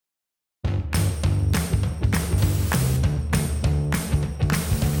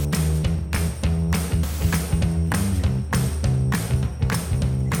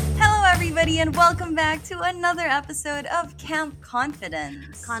everybody, and welcome back to another episode of Camp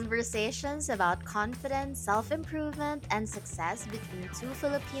Confidence. Conversations about confidence, self improvement, and success between two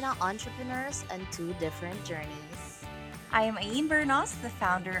Filipino entrepreneurs on two different journeys. I am Ain Bernos, the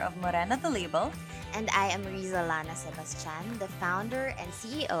founder of Morena the Label. And I am Riza Lana Sebastian, the founder and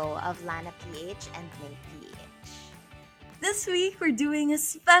CEO of Lana PH and Blink PH. This week, we're doing a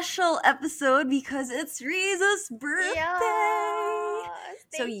special episode because it's Riza's birthday. Yes,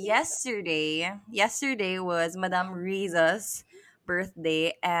 So thank you yesterday was Madame Riza's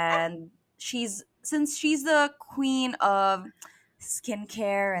birthday, and since she's the queen of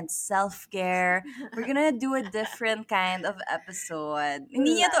skincare and self-care, we're gonna do a different kind of episode.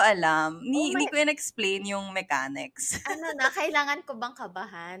 Hindi niya to Love. alam. Oh Hindi my, ko in-explain yung mechanics. kailangan ko bang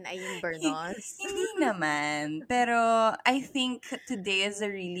kabahan, Ayin Bernos? Hindi naman. Pero I think today is a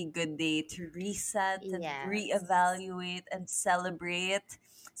really good day to reset and Yes. reevaluate and celebrate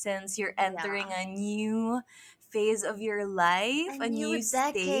since you're entering Yeah. a new phase of your life, A a new new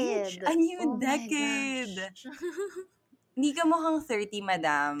stage, decade. a new Oh my decade. gosh. Hindi ka mukhang 30,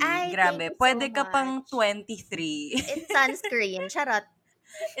 madam. Ay, thank Grabe. you so Pwede ka pang much. 23. It's sunscreen. Charot.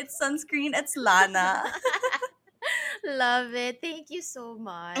 It's sunscreen. It's Lana. Love it. Thank you so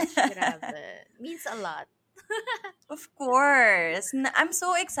much. Grabe. Means a lot. Of course. I'm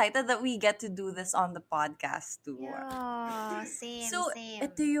so excited that we get to do this on the podcast too. Yeah, same, So, same.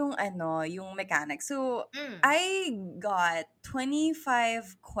 ito yung mechanics. So, Mm. I got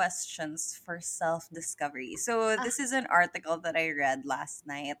 25 questions for self-discovery. So, Ah, this is an article that I read last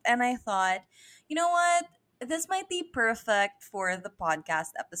night, and I thought, you know what? This might be perfect for the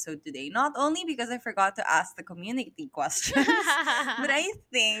podcast episode today. Not only because I forgot to ask the community questions, but I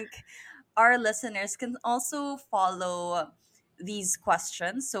think our listeners can also follow these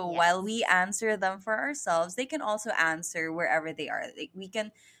questions. So while yes. we answer them for ourselves, they can also answer wherever they are. Like we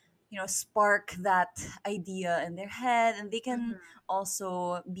can, spark that idea in their head, and they can Mhm.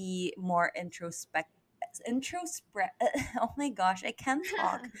 also be more introspect oh my gosh, I can't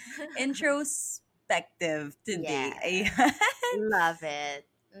talk. Introspective today. Yes. Ayan. Love it.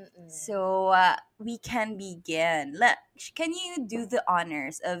 Mm-mm. So we can begin. Can you do the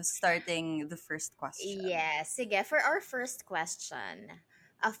honors of starting the first question? Yes. Sige, for our first question,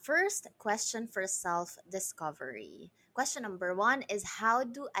 a first question for self-discovery. Question number one is, how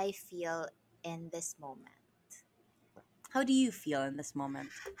do I feel in this moment? How do you feel in this moment?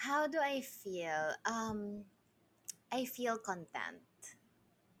 How do I feel? I feel content.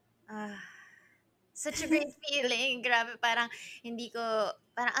 Ah, such a great feeling. Grabe, parang hindi ko,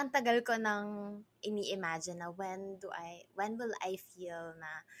 parang ang tagal ko nang ini-imagine na when will I feel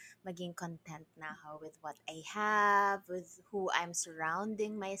na maging content na ako with what I have, with who I'm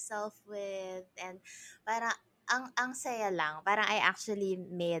surrounding myself with, and parang ang saya lang. Parang I actually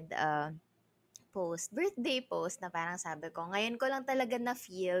made a birthday post na parang sabi ko, ngayon ko lang talaga na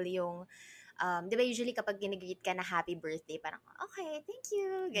feel yung, di ba usually kapag ginigreet ka na happy birthday, parang, okay, thank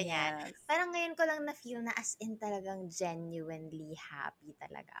you, ganyan. Yes. Parang ngayon ko lang na feel na as in talagang genuinely happy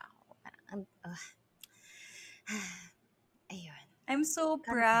talaga ako. Parang, ayun. I'm so Content.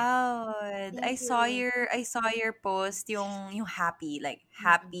 proud. Thank you. I saw your post yung happy, like Mm-mm.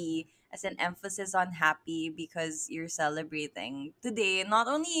 happy as an emphasis on happy because you're celebrating today not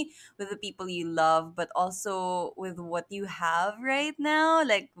only with the people you love but also with what you have right now,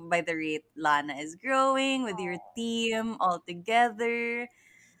 like by the rate Lana is growing with your Oh, team all together.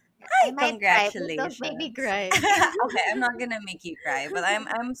 I Hi, might cry. Please don't make me congratulations. cry. Okay, I'm not gonna make you cry, but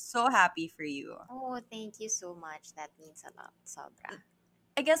I'm so happy for you. Oh, thank you so much. That means a lot. Sobra.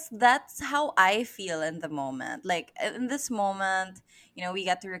 I guess that's how I feel in the moment. Like in this moment, we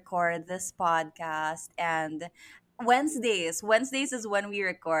get to record this podcast, and Wednesdays is when we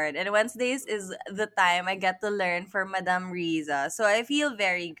record, and Wednesdays is the time I get to learn from Madame Riza. So I feel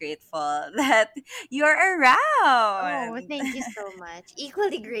very grateful that you're Oh, around. thank you so much.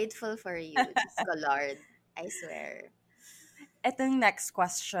 Equally grateful for you, Diyos ko Lord. I swear. Etong next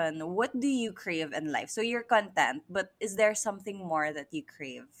question, what do you crave in life? So you're content, but is there something more that you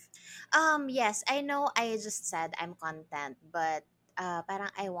crave? Yes, I know I just said I'm content, but parang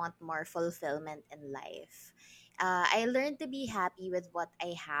I want more fulfillment in life. I learned to be happy with what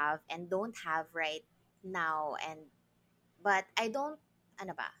I have and don't have right now, but I don't,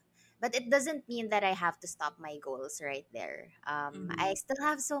 ano ba? But it doesn't mean that I have to stop my goals right there. I Mm-hmm. still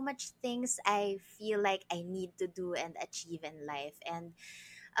have so much things I feel like I need to do and achieve in life. And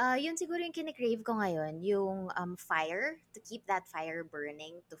yun siguro yung kinikrave ko ngayon, yung fire, to keep that fire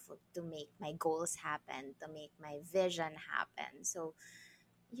burning, to make my goals happen, to make my vision happen. So,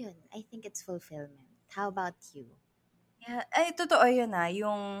 yun, I think it's fulfillment. How about you? Yeah, ay totoo yun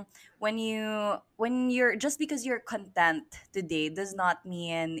yung when you're just because you're content today does not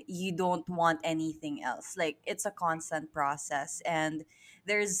mean you don't want anything else. Like it's a constant process, and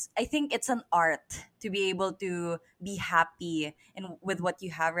I think it's an art to be able to be happy and with what you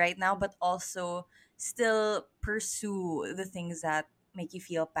have right now, but also still pursue the things that make you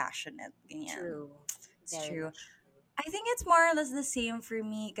feel passionate. Ganyan. True. It's Very true. much true. I think it's more or less the same for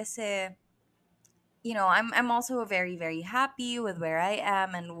me kasi I'm also very very happy with where I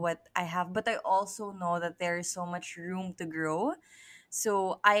am and what I have, but I also know that there's so much room to grow.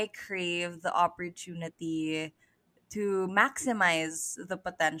 So I crave the opportunity to maximize the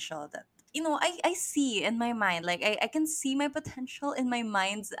potential that I see in my mind. Like I can see my potential in my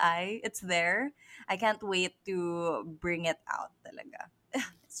mind's eye. It's there. I can't wait to bring it out talaga.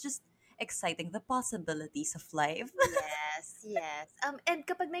 It's just exciting, the possibilities of life. Yes, yes. And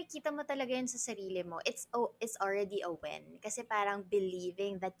kapag nakikita mo talaga yun sa sarili mo, it's already a win. Kasi parang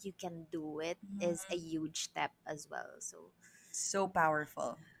believing that you can do it is a Mhm. huge step as well. So, So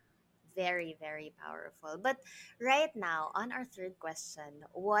powerful. very, very powerful. But right now, on our third question,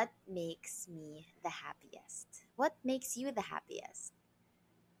 what makes me the happiest? What makes you the happiest?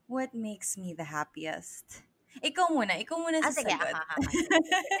 What makes me the happiest? Ikaw muna Ah, sa sige. sagot. Aha, aha, sige,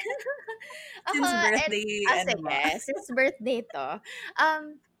 sige. Ako, Since birthday, ano mo? sige. Since birthday to,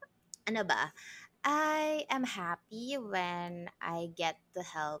 um, ano ba? I am happy when I get to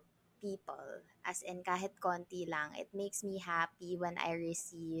help people. As in, kahit konti lang, it makes me happy when I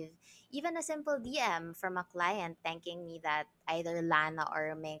receive even a simple DM from a client thanking me that either Lana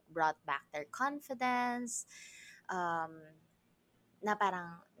or Mink brought back their confidence. Um, na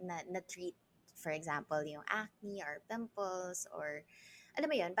parang na-treat, for example, yung acne or pimples or alam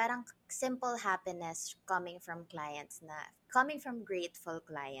mo yun, parang simple happiness coming from grateful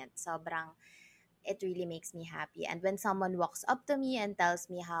clients. Sobrang it really makes me happy. And when someone walks up to me and tells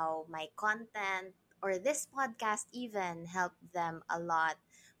me how my content or this podcast even helped them a lot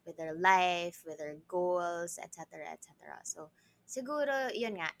with their life, with their goals, etc., etc. So, siguro,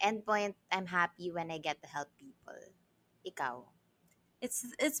 yun nga, endpoint, I'm happy when I get to help people. Ikaw?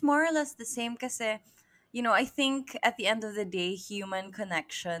 It's more or less the same kasi I think at the end of the day, human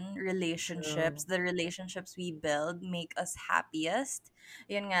connection, True. relationships, the relationships we build make us happiest.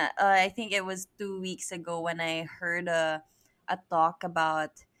 Yun nga, I think it was 2 weeks ago when I heard a talk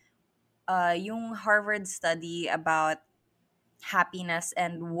about yung Harvard study about happiness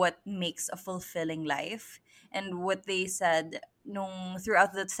and what makes a fulfilling life. And what they said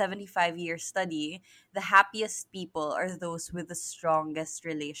throughout the 75-year study, the happiest people are those with the strongest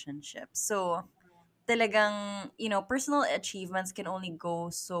relationships. So talagang, personal achievements can only go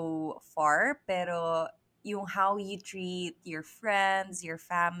so far, pero yung how you treat your friends, your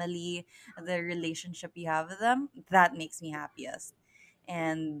family, the relationship you have with them, that makes me happiest.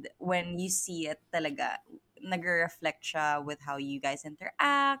 And when you see it talaga, nagre-reflect siya with how you guys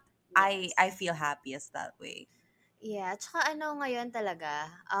interact. I Yes. feel happiest that way. Yeah, tsaka ano ngayon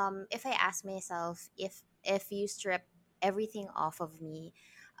talaga, if I ask myself if you strip everything off of me,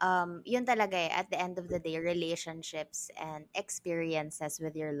 yun talaga at the end of the day, relationships and experiences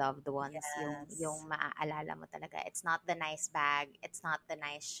with your loved ones, yung Yes. maaalala mo talaga. It's not the nice bag, it's not the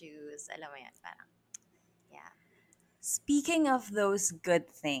nice shoes, alam mo yun, parang, yeah. Speaking of those good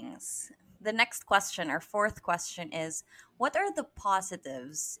things, the next question, our fourth question is, what are the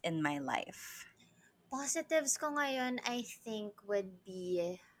positives in my life? Positives ko ngayon, I think, would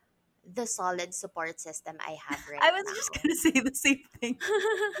be the solid support system I have I right was just now. gonna say the same thing.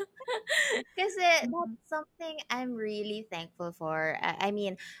 Kasi Mhm. that's something I'm really thankful for. I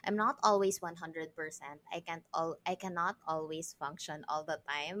mean, I'm not always 100%. I cannot always function all the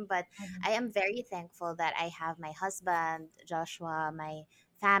time, but Mhm. I am very thankful that I have my husband, Joshua, my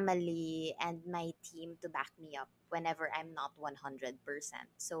family, and my team to back me up whenever I'm not 100%.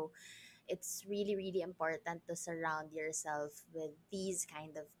 So, it's really really important to surround yourself with these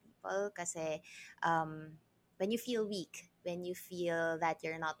kind of people kasi um when you feel weak, when you feel that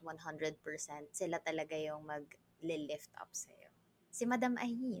you're not 100%, sila talaga yung mag-lift up sa'yo. Si Madam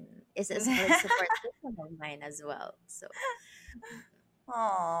Ahin is a solid support system of mine as well. So,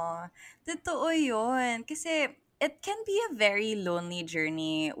 Aw, totoo yun. Kasi it can be a very lonely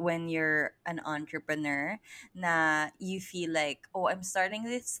journey when you're an entrepreneur na you feel like, oh, I'm starting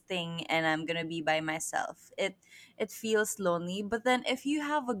this thing and I'm gonna be by myself. It feels lonely. But then if you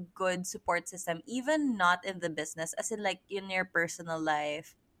have a good support system, even not in the business, as in like in your personal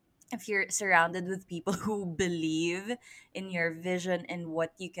life, if you're surrounded with people who believe in your vision and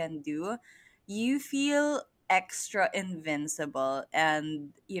what you can do, you feel extra invincible.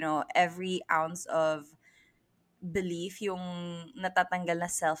 And every ounce of belief, yung natatanggal na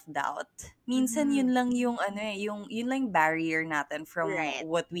self-doubt, minsan Mhm. yun lang yung ano yun lang yung barrier natin from Right.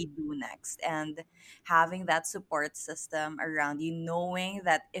 what we do next. And having that support system around you, knowing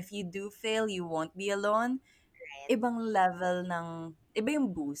that if you do fail, you won't be alone, Right. ibang level ng, iba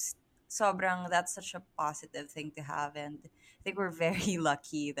yung boost. Sobrang, that's such a positive thing to have, and I think we're very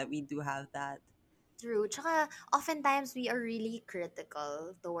lucky that we do have that. True. Tsaka, oftentimes, we are really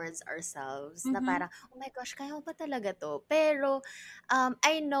critical towards ourselves na Mm-hmm. parang, oh my gosh, kaya ko ba talaga to? Pero,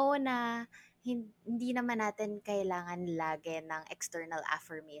 I know na hindi naman natin kailangan lagi ng external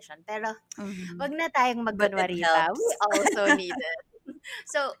affirmation. Pero, Mm-hmm. wag na tayong But it magkunwari pa. We helps. also need it.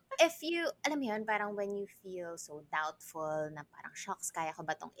 So, if you, alam mo yun, parang when you feel so doubtful na parang shocks, kaya ko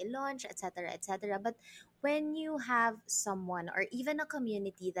ba tong i-launch, etc., etc. But when you have someone or even a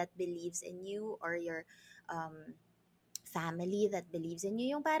community that believes in you, or your um, family that believes in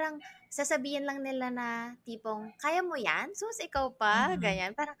you, yung parang sasabihin lang nila na tipong, kaya mo yan? Sus, ikaw pa? Mm-hmm.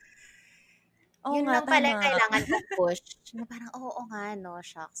 Ganyan. Parang, Oo yun nga, lang pala tama. yung kailangan kong push. Na parang, oo nga, no,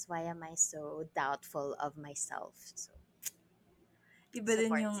 shocks, why am I so doubtful of myself? So, Iba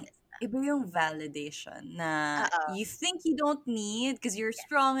din support yung, system. iba yung validation na Oo. you think you don't need because you're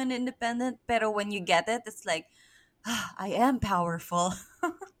strong and independent, pero when you get it, it's like, ah, I am powerful.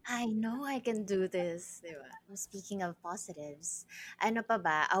 I know I can do this, di ba? Speaking of positives, ano pa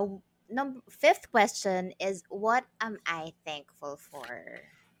ba? Fifth question is, what am I thankful for?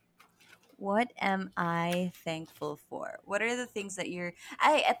 What am I thankful for? What are the things that you're...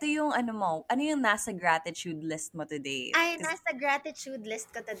 Ay, ito yung ano mo. Ano yung nasa gratitude list mo today? Ay, Because nasa gratitude list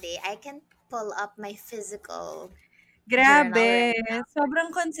ko today. I can pull up my physical journal grabe, right now.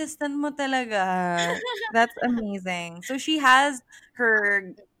 sobrang consistent mo talaga. That's amazing. So she has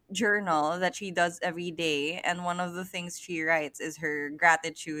her journal that she does every day, and one of the things she writes is her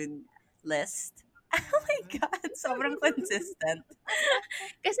gratitude list. Oh my Mhm. God, sobrang consistent.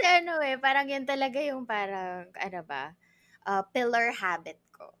 Kasi ano eh, parang yun talaga yung parang, ano ba, pillar habit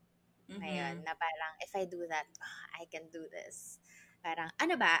ko. Ngayon, Mm-hmm. na parang, if I do that, I can do this. Parang,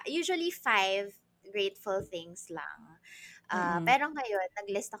 ano ba, usually five grateful things lang. Mm-mm. Pero ngayon,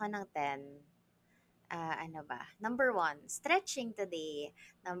 naglist ako ng 10. Ano ba? Number one, stretching today.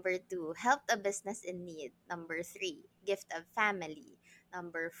 Number two, helped a business in need. Number three, gift of family.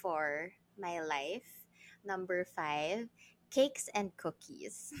 Number four, my life. Number five, cakes and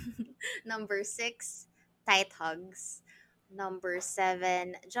cookies. Number six, tight hugs. Number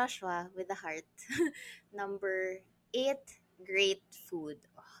seven, Joshua with a heart. Number eight, great food.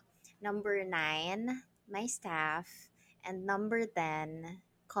 Number nine, my staff. And number 10,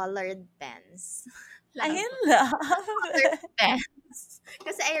 colored pens. I Love love colored it. pens.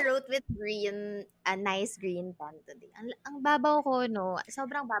 Kasi I wrote with green, a nice green pen today. Ang babaw ko, no?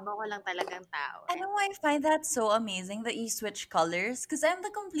 Sobrang babaw ko lang talagang tao. I And, know, I find that so amazing that you switch colors because I'm the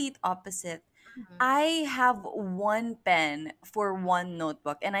complete opposite. mhm, I have one pen for one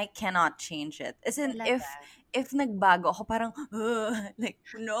notebook and I cannot change it. As in, talaga. if nagbago ako, parang, like,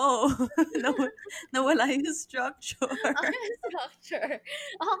 no, no, nawala yung structure. Ang structure.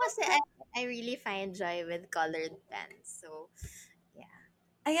 Ako kasi, I really find joy with colored pens. So, yeah.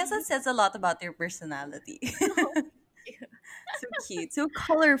 I guess that says a lot about your personality. So cute, so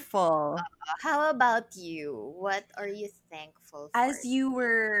colorful. How about you? What are you thankful for today? As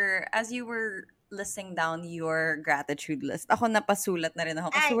you were listing down your gratitude list, ako napasulat na rin ako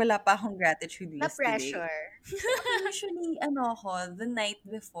kasi Ay, wala pa akong gratitude list today. na-pressure. Kasi usually, ano ako, the night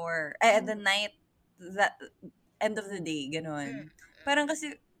before, the Mm, night, that, end of the day, mm, ganun. Parang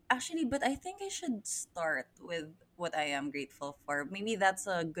kasi, actually, but I think I should start with what I am grateful for. Maybe that's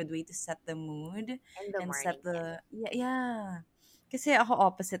a good way to set the mood in the and morning, set yes. the, yeah, yeah. Kasi ako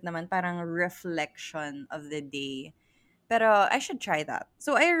opposite naman, parang reflection of the day. Pero I should try that.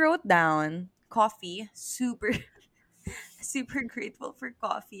 So I wrote down coffee, super super grateful for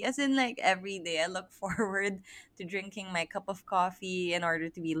coffee. As in, like, every day I look forward to drinking my cup of coffee in order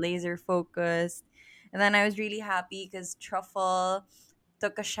to be laser focused. And then I was really happy because Truffle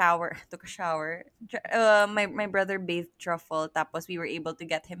took a shower. Took a shower. My brother bathed Truffle. Tapos we were able to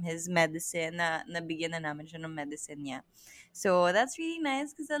get him his medicine. Nabigyan na namin siya ng medicine niya. So that's really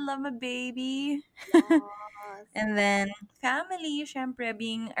nice because I love my baby. Yes. And then family, syempre,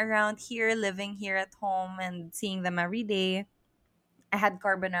 being around here, living here at home and seeing them every day. I had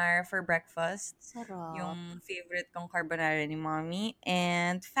carbonara for breakfast. Sarap. Yung favorite kong carbonara ni mommy.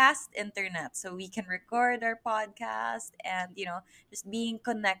 And fast internet. So we can record our podcast and, just being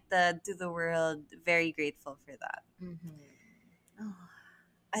connected to the world. Very grateful for that. Mhm. Oh,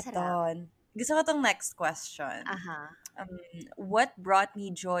 sarap. Aton. Gusto ko tong next question. Aha. Um, what brought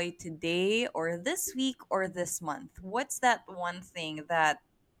me joy today or this week or this month? What's that one thing that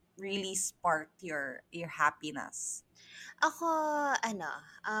really sparked your happiness? Ako, ano,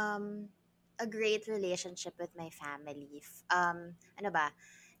 um, a great relationship with my family. Ano ba,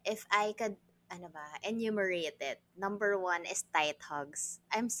 if I could, ano ba, enumerate it, number one is tight hugs.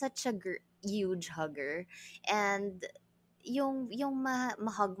 I'm such a huge hugger. And yung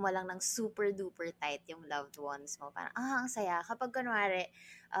ma-hug mo lang ng super duper tight yung loved ones mo. Parang, ang saya. Kapag kunwari,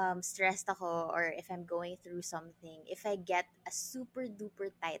 stressed ako or if I'm going through something, if I get a super duper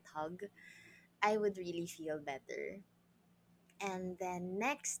tight hug, I would really feel better. And then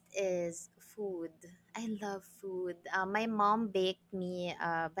next is food. I love food. My mom baked me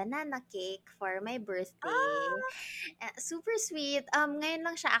a banana cake for my birthday. Ah, Super sweet. Ngayon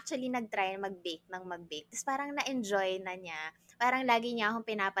lang siya actually nag-try mag-bake ng mag-bake. Tapos parang na-enjoy na niya. Parang lagi niya akong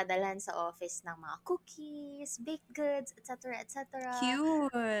pinapadalhan sa office ng mga cookies, baked goods, etc. etc.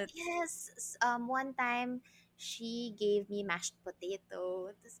 cute. Yes, one time she gave me mashed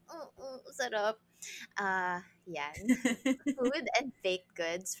potato. Tapos, sarap. Yan. Food and baked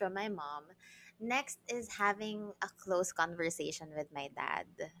goods from my mom. Next is having a close conversation with my dad.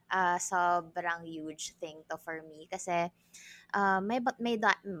 Sobrang huge thing to for me kasi my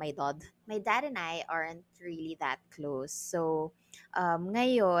dad and I aren't really that close. So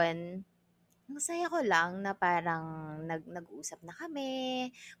ngayon ang saya ko lang na parang nag-usap na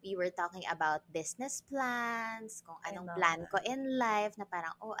kami. We were talking about business plans, kung I anong love plan ko that. in life, na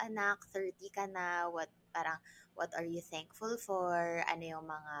parang, oh anak, 30 ka na, what are you thankful for? Ano yung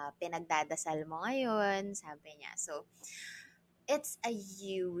mga pinagdadasal mo ngayon? Sabi niya. So, it's a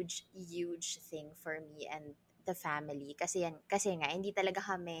huge, huge thing for me and the family. Kasi nga, hindi talaga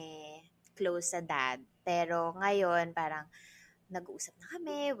kami close sa dad. Pero ngayon, parang, nag-uusap na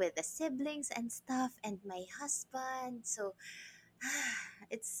kami with the siblings and stuff and my husband. So,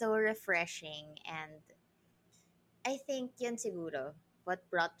 it's so refreshing and I think yun siguro what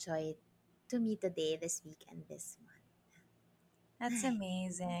brought joy to me today, this week, and this month. That's Ay,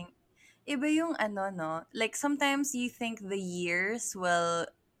 amazing. Iba yung ano, no? Like, sometimes you think the years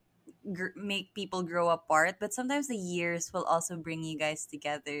will make people grow apart, but sometimes the years will also bring you guys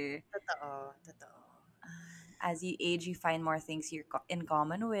together. totoo, totoo. As you age, you find more things you're in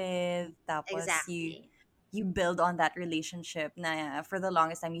common with. Tapos Exactly. you build on that relationship na for the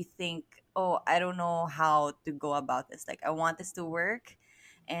longest time you think, oh, I don't know how to go about this. Like, I want this to work,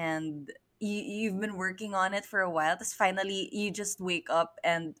 and you've been working on it for a while. Just finally you just wake up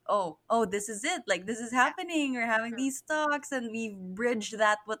and, oh, this is it. Like, this is Yeah. happening. We're having True. these talks and we've bridged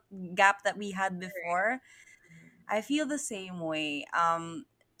that what gap that we had Correct. before. I feel the same way.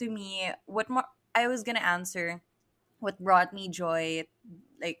 To me, I was gonna answer, what brought me joy,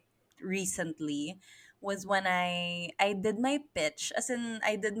 like, recently, was when I did my pitch, as in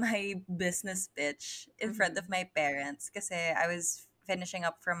I did my business pitch in front Mm-hmm. of my parents, kasi I was finishing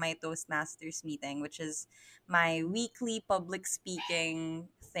up from my Toastmasters meeting, which is my weekly public speaking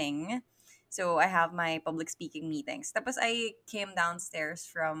thing. So I have my public speaking meetings. Tapos I came downstairs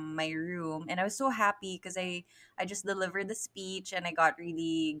from my room and I was so happy because I just delivered the speech and I got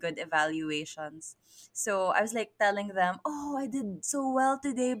really good evaluations. So I was like telling them, "Oh, I did so well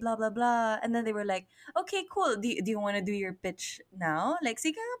today, blah blah blah." And then they were like, "Okay, cool. Do you want to do your pitch now? Like,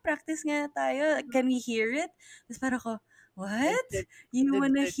 sige nga, practice nga tayo. Like, can we hear it?" Tapos parang ako, Dug, "What? dug, You dug,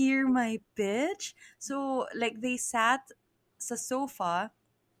 wanna dug. hear my pitch?" So like they sat sa sofa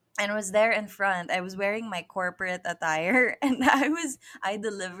and was there in front. I was wearing my corporate attire and I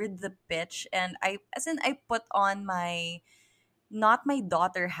delivered the pitch, and I put on my, not my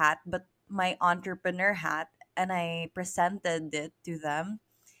daughter hat, but my entrepreneur hat, and I presented it to them.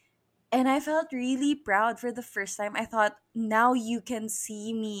 And I felt really proud for the first time. I thought, now you can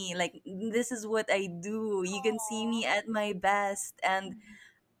see me. Like, this is what I do. You can see me Aw. at my best. And Mhm.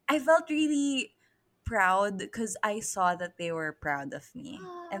 I felt really proud because I saw that they were proud of me.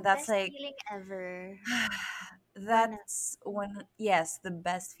 And that's Best like, feeling ever. One of, that's one, yes, the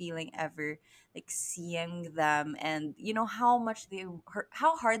best feeling ever, like seeing them, and you know how much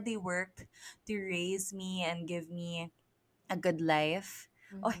how hard they worked to raise me and give me a good life.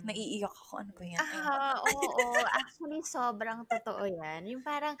 Oh, mhm. naiiyak ako. Ano ba yan? Ayoko na. Oo. Actually, sobrang totoo yan. Yung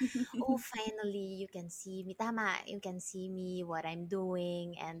parang, oh, finally, you can see me. Tama, you can see me, what I'm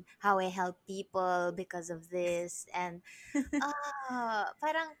doing, and how I help people because of this. And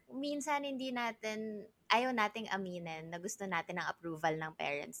parang minsan ayaw nating aminin na gusto natin ng approval ng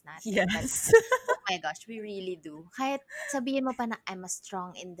parents natin. But Yes. oh my gosh, we really do. Kahit sabihin mo pa na I'm a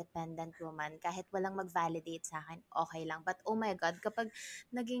strong, independent woman, kahit walang mag-validate sa akin, okay lang. But oh my God, kapag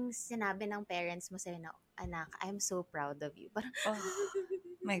naging sinabi ng parents mo sa'yo na, anak, I'm so proud of you. Parang, Oh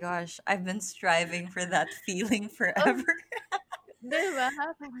my gosh, I've been striving for that feeling oh, forever. di ba?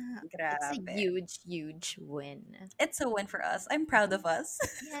 Parang, it's a Grabe. huge, huge win. It's a win for us. I'm proud of us.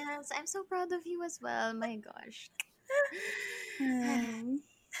 Yes, I'm so proud of you as well. My gosh. Hmm.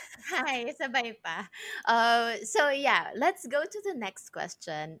 Hi, sabay pa. So yeah, let's go to the next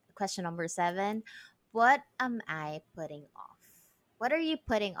question. Question number 7. What am I putting off? What are you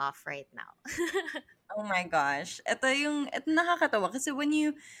putting off right now? Oh my gosh. Ito nakakatawa kasi when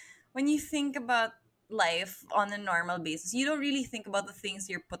you think about life on a normal basis, you don't really think about the things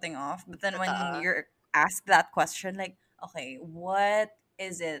you're putting off. But then when Totoo. you're asked that question, like, okay, what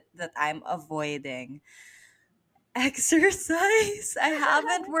is it that I'm avoiding? Exercise. I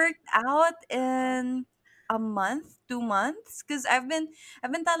haven't worked out in a month, 2 months, because I've been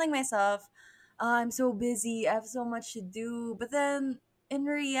telling myself, "Oh, I'm so busy. I have so much to do." But then in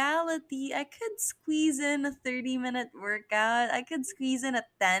reality, I could squeeze in a 30-minute workout. I could squeeze in a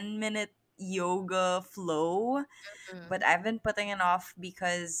 10-minute yoga flow, but Mm. I've been putting it off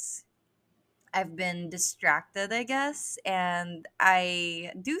because I've been distracted, I guess, and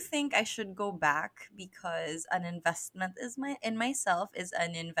I do think I should go back because an investment is my in myself is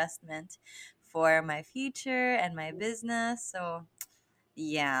an investment for my future and my business. So,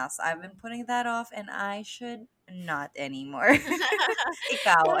 yes, I've been putting that off and I should not anymore.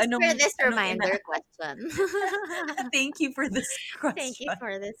 Ikaw, Thanks for anong this anong ina reminder question. Thank you for this Thank you question.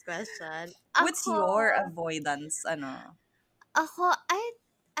 for this question. What's your avoidance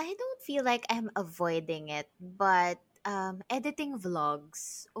I don't feel like I'm avoiding it, but editing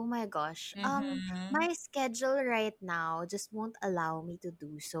vlogs. Oh my gosh. Mhm. My schedule right now just won't allow me to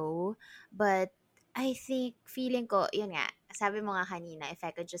do so. But I think feeling ko, yun nga, sabi mo nga kanina, if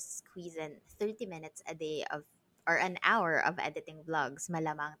I could just squeeze in 30 minutes a day of or an hour of editing vlogs,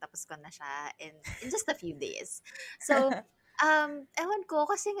 malamang tapos ko na siya in just a few days. So, ewan ko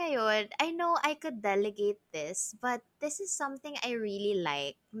kasi ngayon, I know I could delegate this, but this is something I really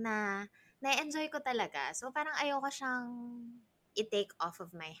like na na-enjoy ko talaga. So parang ayoko siyang i-take off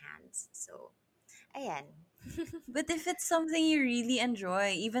of my hands. So, ayan. But if it's something you really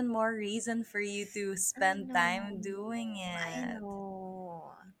enjoy, even more reason for you to I spend know. time doing I it.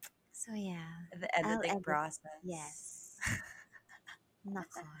 know. So yeah, The I'll editing edit. process. Yes.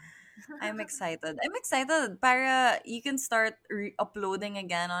 Nako. I'm excited. I'm excited para you can start uploading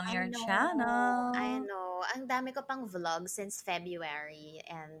again on I your know. I channel. know. Ang dami ko pang vlog since February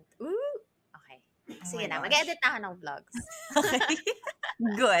and ooh, okay. Oh Sige my na, gosh. mag-edit na ako ng vlogs. Okay.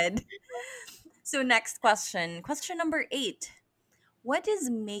 Good. So next question. Question number 8. What is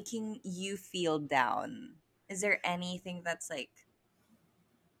making you feel down? Is there anything that's like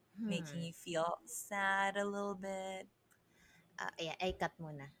making Hmm. you feel sad a little bit? Ayan, ay cut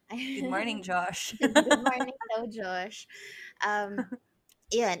muna. Good morning, Josh. Good morning daw, Josh. Um,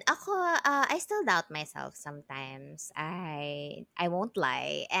 Yun, ako, I still doubt myself sometimes. I won't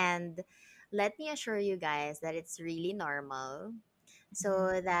lie. And let me assure you guys that it's really normal. Mhm. So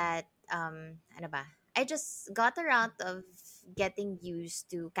that, ano ba, I just got around of getting used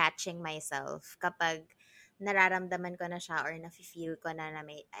to catching myself kapag nararamdaman ko na siya or nafe-feel ko na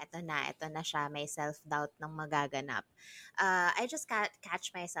may, eto na siya, may self-doubt nang magaganap. I just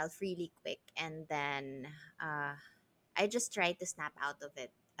catch myself really quick and then, uh, I just try to snap out of it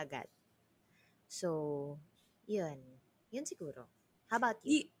agad. So, yun. Yun siguro. How about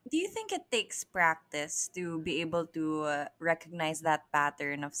you? Do you think it takes practice to be able to recognize that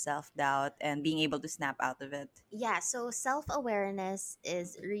pattern of self doubt and being able to snap out of it? Yeah, so self-awareness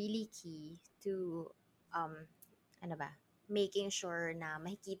is really key to, um, ano ba, making sure na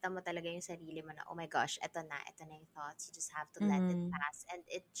makikita mo talaga yung sarili mo na, oh my gosh, eto na yung thoughts. You just have to let it Mm. pass. And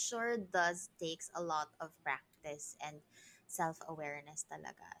it sure does takes a lot of practice and self-awareness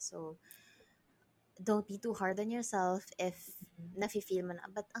talaga. So, don't be too hard on yourself if nafe-feel mo na,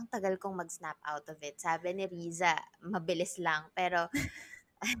 ba't ang tagal kong mag-snap out of it? Sabi ni Riza, mabilis lang. Pero,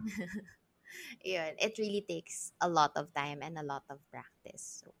 yun, it really takes a lot of time and a lot of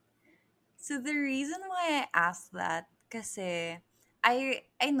practice. So, So the reason why I asked that, kasi I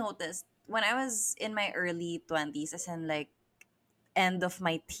noticed when I was in my early 20s, as in like end of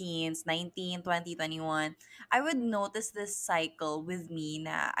my teens, 19, 20, 21, I would notice this cycle with me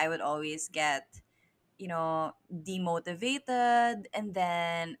na I would always get, demotivated, and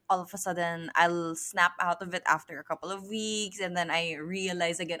then all of a sudden I'll snap out of it after a couple of weeks, and then I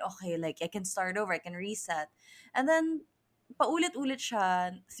realize again, okay, like I can start over, I can reset. And then paulit-ulit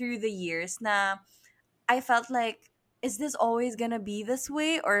siya through the years na I felt like, is this always gonna be this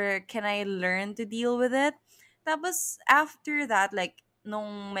way, or can I learn to deal with it? Tapos after that, like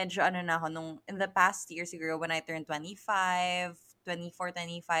nung medyo ano na ako, nung in the past year siguro when I turned 25, 24,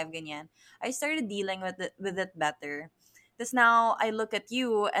 25 ganyan, I started dealing with it better. Because now I look at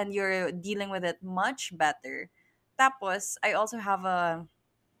you and you're dealing with it much better. Tapos I also have a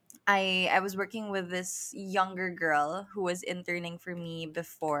I was working with this younger girl who was interning for me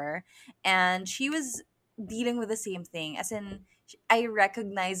before, and she was dealing with the same thing. As in, I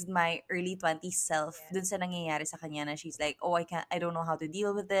recognized my early 20s self Yeah. dun sa nangyayari sa kanya na she's like, "Oh, I don't know how to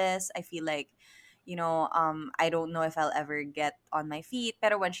deal with this. I feel like, I don't know if I'll ever get on my feet.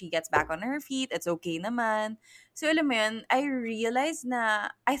 Pero when she gets back on her feet, it's okay naman." So, alam mo yun, I realized na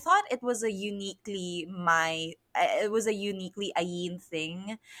I thought it was a uniquely Ayin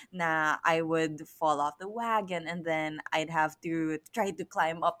thing na I would fall off the wagon and then I'd have to try to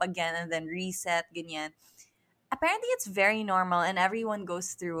climb up again and then reset, ganyan. Apparently, it's very normal and everyone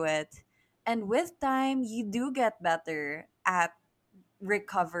goes through it. And with time, you do get better at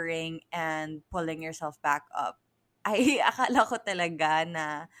recovering and pulling yourself back up. I akala ko talaga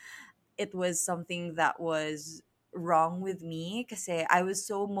na it was something that was wrong with me kasi I was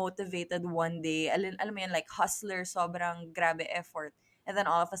so motivated one day. Alam mo yun, like hustler, sobrang grabe effort. And then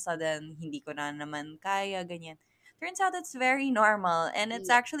all of a sudden, hindi ko na naman kaya, ganyan. Turns out it's very normal and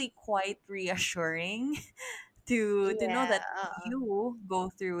it's Yeah. actually quite reassuring to know Yeah. that you go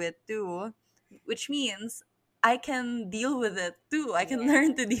through it too, which means I can deal with it too. I can Yeah.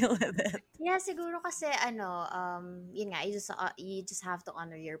 learn to deal with it. Yeah, siguro kasi ano, yun nga, you just have to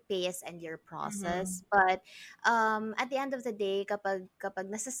honor your pace and your Mm-hmm. process. But at the end of the day, kapag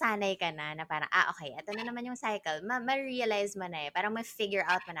nasasanay ka na parang okay, ito na naman yung cycle. Ma-realize mo na eh. Parang ma-figure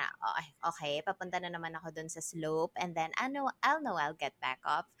out mo na, okay, okay, papunta na naman ako dun sa slope, and then I'll know I'll get back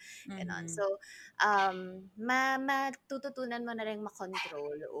up. Ganon. Mm-hmm. So matututunan mo na rin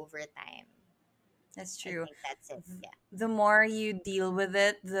makontrol over time. That's I true. think that's it. Yeah. The more you deal with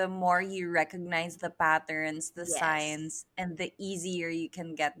it, the more you recognize the patterns, the Yes. signs, and the easier you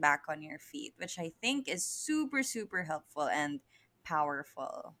can get back on your feet, which I think is super, super helpful and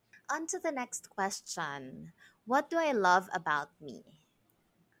powerful. On to the next question. What do I love about me?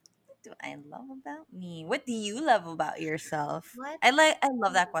 What do I love about me? What do you love about yourself? What? I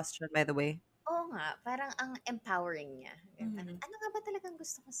love that question, by the way. Oo nga, parang ang empowering niya. Yung parang, Mm-hmm. ano nga ba talagang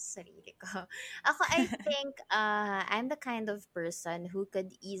gusto ko sa sarili ko? Ako, I think I'm the kind of person who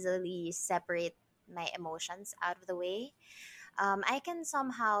could easily separate my emotions out of the way. I can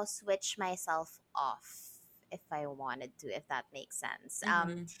somehow switch myself off if I wanted to, if that makes sense.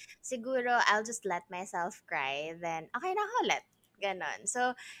 Mm-hmm. Siguro, I'll just let myself cry, then, okay na ako ulit. Ganon.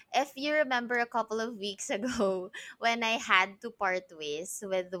 So, if you remember a couple of weeks ago, when I had to part ways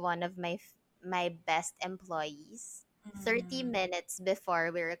with one of my best employees, 30 Mm-hmm. minutes before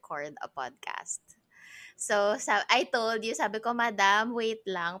we record a podcast. So, I told you, sabi ko, Madam, wait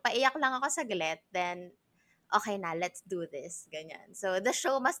lang. Paiyak lang ako saglit. Then, okay na, let's do this. Ganyan. So, the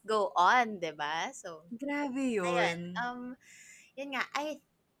show must go on, di ba? So, Grabe ayun. yun. Yun nga,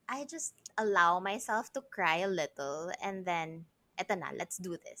 I just allow myself to cry a little, and then, eto na, let's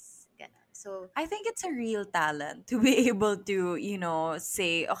do this. Ganon. So, I think it's a real talent to be able to,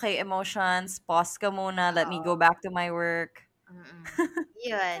 say, okay, emotions, pause ka muna, let me go oo. back to my work.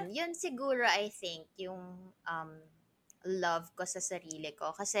 Yun siguro I think yung love ko sa sarili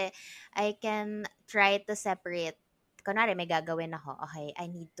ko kasi I can try to separate. Kunwari may gagawin ako, okay, I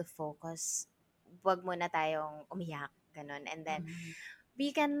need to focus. Wag muna tayong umiyak, ganun. And then Mhm.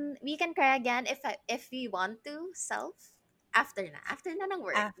 we can cry again if we want to, after na ng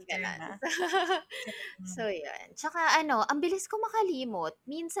work, After ganun. na. So yun. Tsaka ano, ang bilis ko makalimot.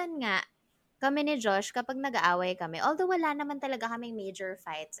 Minsan nga, kami ni Josh, kapag nag-aaway kami, although wala naman talaga kaming major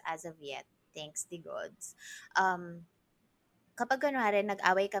fights as of yet, thanks the gods, kapag kunwari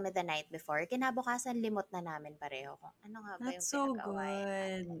nag-away kami the night before, kinabukasan limot na namin pareho kung ano nga ba That's yung so pinag-awayan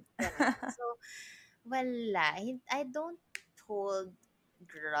natin. good. Ganon. So, wala. I don't hold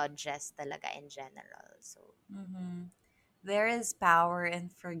grudges talaga in general. So, Hmm. There is power in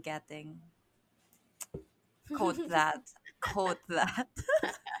forgetting. Quote that. Quote that.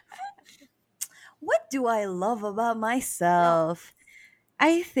 What do I love about myself?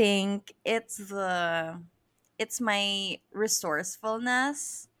 I think it's my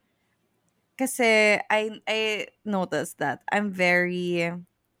resourcefulness. Kasi I noticed that I'm very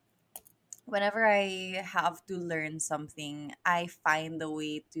whenever I have to learn something, I find a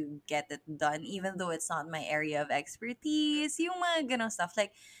way to get it done, even though it's not my area of expertise. Yung mga ganong stuff.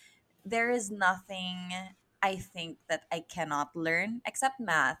 Like, there is nothing. I think that I cannot learn except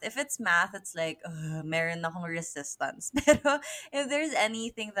math. If it's math, it's like, meron akong resistance. Pero if there's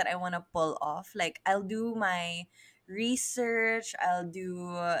anything that I want to pull off, like I'll do my research, I'll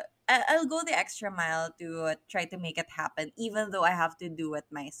go the extra mile to try to make it happen, even though I have to do it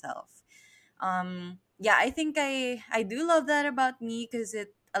myself. Yeah, I think I do love that about me because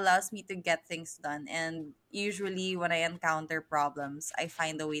it allows me to get things done. And usually when I encounter problems, I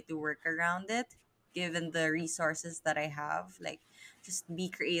find a way to work around it given the resources that I have. Like, just be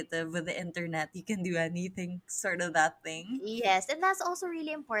creative with the internet, you can do anything, sort of that thing. Yes, and that's also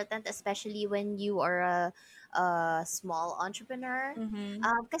really important, especially when you are a small entrepreneur. Mm-hmm.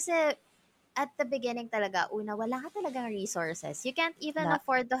 Kasi at the beginning talaga, una, wala ka talagang resources. You can't even That.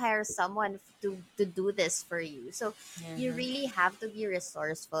 afford to hire someone to do this for you. So you Mhm. really have to be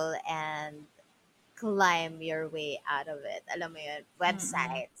resourceful and climb your way out of it. Alam mo yun,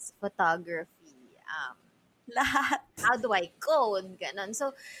 Mm-mm. websites, photography, Lahat. how do I code, ganon.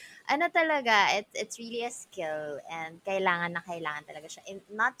 So, ano talaga, it's really a skill and kailangan talaga siya.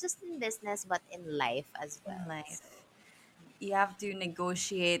 Not just in business, but in life as In well. So, life, you have to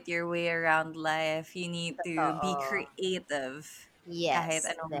negotiate your way around life. You need to be totoo. creative kahit Yes,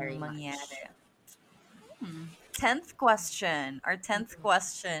 anong very much. mangyari. 10th question. Our 10th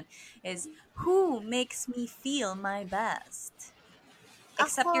question is, who makes me feel my best?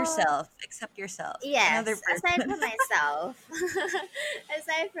 Ako, Except yourself. Except yourself. Another yes, aside person. from myself,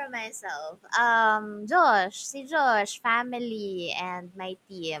 aside from myself, Josh, si Josh, family, and my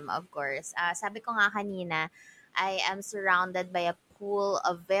team, of course. Sabi ko nga kanina, I am surrounded by a pool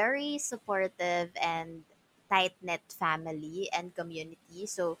of very supportive and tight-knit family and community.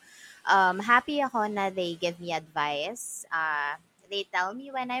 So, happy ako na they give me advice. They tell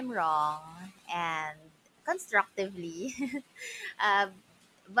me when I'm wrong and constructively. uh,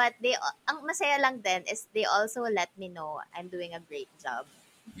 but ang masaya lang din is they also let me know I'm doing a great job.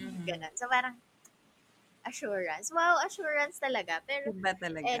 Mhm. Ganun. So parang assurance. Wow, assurance talaga. Pero, Iba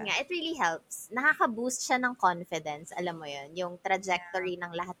talaga. ayun nga, it really helps. Nakaka-boost siya ng confidence. Alam mo yun, yung Yeah. trajectory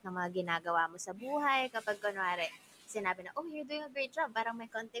ng lahat ng mga ginagawa mo sa buhay. Kapag kunwari, sinabi na, oh, you're doing a great job. Parang may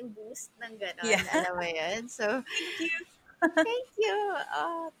konting boost ng Yeah. ganon. Alam mo yun? So, Thank you. thank you.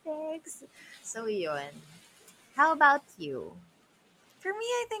 Oh, thanks. So, yun. How about you? For me,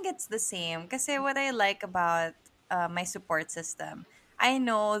 I think it's the same. Kasi what I like about my support system, I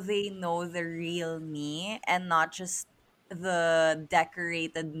know they know the real me and not just the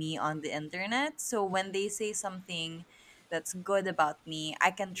decorated me on the internet. So when they say something that's good about me,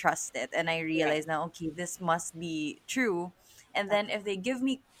 I can trust it. And I Yes. realize now, okay, this must be true. And then if they give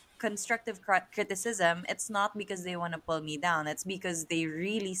me constructive criticism, it's not because they want to pull me down. It's because they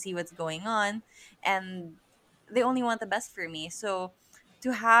really see what's going on and they only want the best for me. So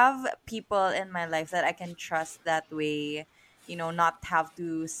to have people in my life that I can trust that way, not have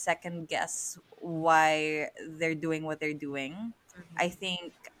to second guess why they're doing what they're doing. I Mhm.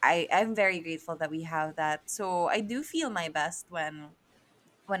 think I'm very grateful that we have that. So I do feel my best when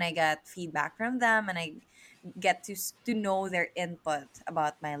I get feedback from them and I get to know their input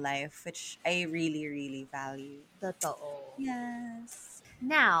about my life, which I really really value. Totoo. Yes.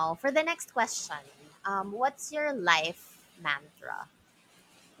 Now, for the next question, what's your life mantra?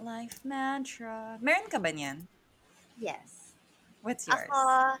 Life mantra. Meron ka ba niyan? Yes. What's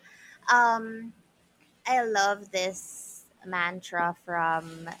yours? Ako, I love this mantra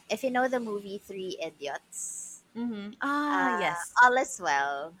from, if you know the movie Three Idiots, Mm-hmm. Ah, yes. all is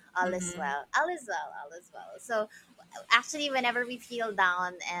well, all is Mm-hmm. well, all is well, all is well. So, actually, whenever we feel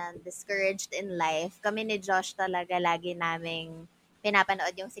down and discouraged in life, kami ni Josh talaga lagi naming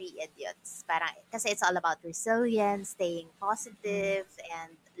pinapanood yung Three Idiots. Parang, kasi it's all about resilience, staying Mm-hmm. positive,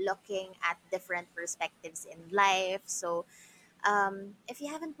 and looking at different perspectives in life. So, if you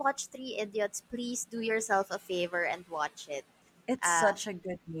haven't watched Three Idiots, please do yourself a favor and watch it. It's Uh, such a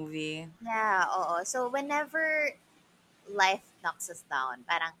good movie. yeah, oo. So, whenever life knocks us down,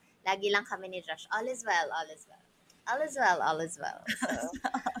 parang lagi lang kami ni Josh, all is well, all is well. All is well, all is well. So,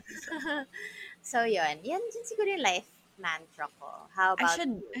 so yun. Yun siguro yung life mantra ko. How I about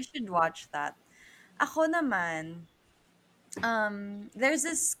should you? I should watch that. Ako naman, there's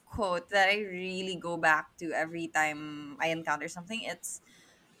this quote that I really go back to every time I encounter something. It's,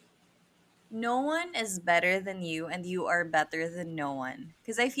 no one is better than you and you are better than no one,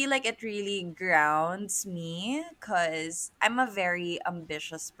 because I feel like it really grounds me because I'm a very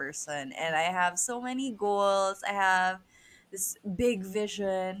ambitious person and I have so many goals. I have this big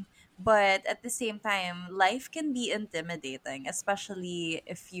vision, but at the same time life can be intimidating, especially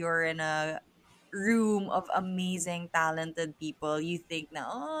if you're in a room of amazing talented people, you think na,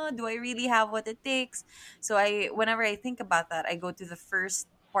 oh, do I really have what it takes? So I whenever I think about that, I go to the first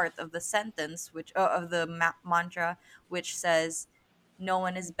part of the sentence, which of the mantra, which says no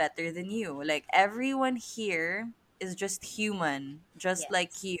one is better than you. Like everyone here is just human, just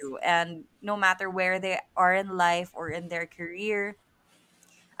like Yes. you, and no matter where they are in life or in their career,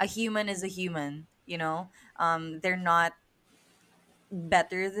 a human is a human, you know. They're not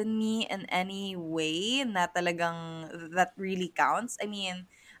better than me in any way na talagang that really counts. I mean,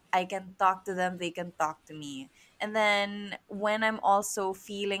 I can talk to them, they can talk to me. And then when I'm also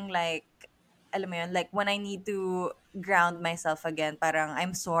feeling like, alam mo yun, like when I need to ground myself again, parang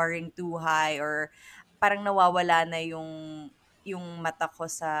I'm soaring too high or parang nawawala na yung mata ko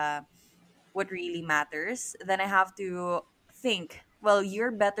sa what really matters, then I have to think, well,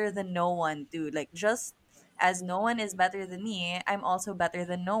 you're better than no one too. Like just as no one is better than me, I'm also better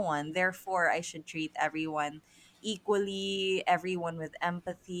than no one. Therefore, I should treat everyone equally, everyone with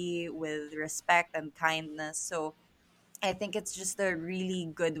empathy, with respect and kindness. So I think it's just a really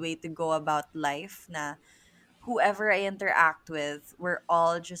good way to go about life na whoever I interact with, we're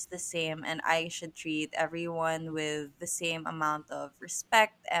all just the same, and I should treat everyone with the same amount of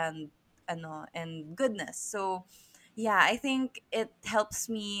respect and and goodness. So, yeah, I think it helps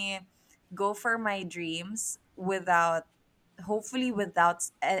me go for my dreams without hopefully without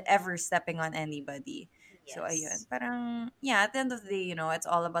ever stepping on anybody. So ayun, Yes. parang yeah, at the end of the day, it's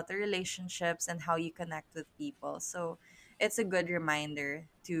all about the relationships and how you connect with people. So it's a good reminder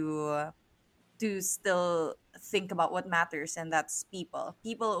to still think about what matters, and that's people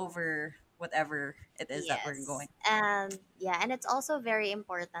over whatever it is that we're going. Yes. And yeah, and it's also very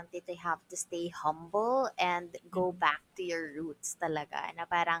important that you have to stay humble and go Mhm. back to your roots talaga. Na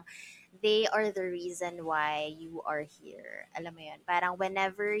parang they are the reason why you are here. Alam mo yun? Parang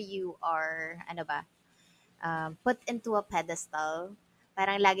whenever you are, ano ba, put into a pedestal,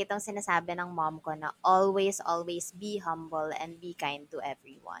 parang lagi tong sinasabi ng mom ko na always, always be humble and be kind to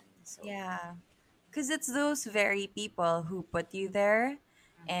everyone. So, Yeah, because it's those very people who put you there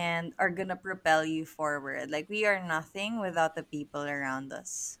mhm. and are gonna propel you forward. Like we are nothing without the people around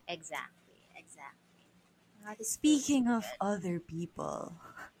us. Exactly, exactly. That is so Speaking of good. other people,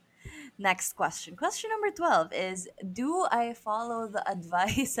 next question. Question number 12 is, do I follow the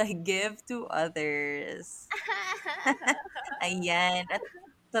advice I give to others? Ayan. At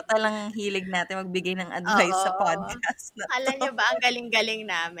total lang hilig natin magbigay ng advice Oo. sa podcast na Akala to. niyo ba ang galing-galing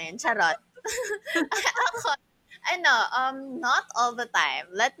namin? Charot. Ako, ano, not all the time.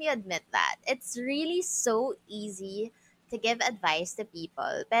 Let me admit that. It's really so easy to give advice to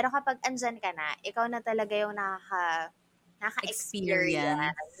people. Pero kapag andyan ka na, ikaw na talaga yung Experience.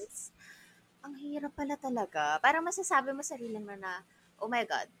 naka-experience. Ang hirap pala talaga. Parang masasabi mo sarili mo na, oh my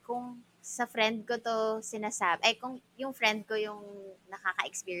God, kung sa friend ko to sinasabi, ay kung yung friend ko yung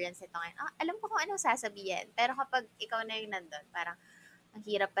nakaka-experience nito ngayon, alam ko kung anong sasabihin. Pero kapag ikaw na yung nandun, parang ang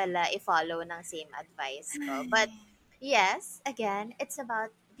hirap pala i-follow ng same advice ko. But yes, again, it's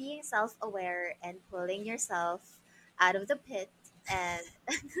about being self-aware and pulling yourself out of the pit and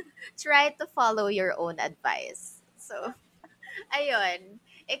try to follow your own advice. So, ayun.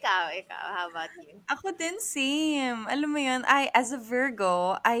 Ikaw, how about you? Ako din same. Alam mo yun, as a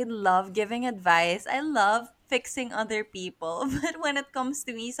Virgo, I love giving advice. I love fixing other people. But when it comes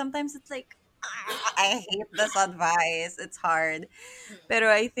to me, sometimes it's like, I hate this advice. It's hard. Mm.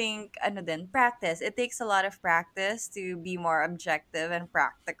 Pero I think, ano din, practice. It takes a lot of practice to be more objective and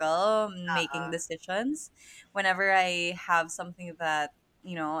practical making Oo. decisions. Whenever I have something that,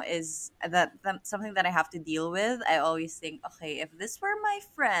 is that something that I have to deal with, I always think, okay, if this were my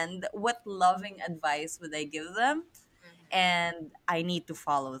friend, what loving advice would I give them? Mhm. And I need to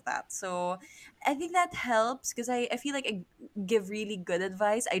follow that. So I think that helps because I feel like I give really good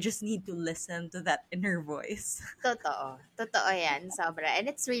advice. I just need to listen to that inner voice. Totoo. Totoo yan, sobra. And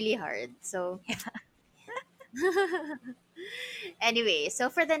it's really hard. So, anyway,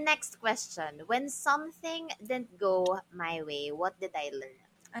 so for the next question, when something didn't go my way, what did I learn?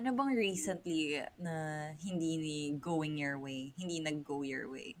 Ano bang recently na hindi going your way? Hindi nag-go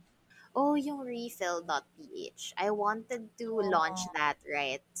your way? Oh, yung refill.ph. I wanted to launch Oh, that,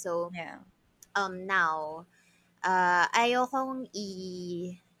 right? So, yeah. now, ayokong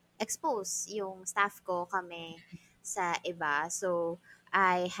i-expose yung staff ko kami sa iba. So,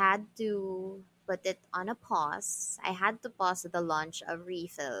 I had to put it on a pause. I had to pause the launch of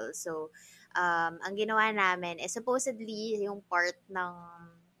refill. So, ang ginawa namin is supposedly yung part ng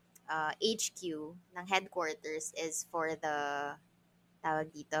HQ ng headquarters is for the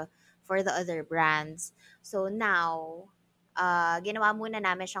tawag dito for the other brands. So now, ginawa muna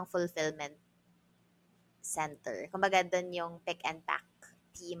namin siyang fulfillment. center. Kumbaga, dun yung pick and pack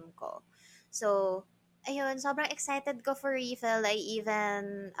team ko. So, ayun, sobrang excited ko for refill. I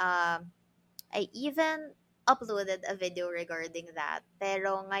even uploaded a video regarding that.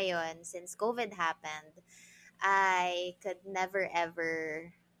 Pero ngayon, since COVID happened, I could never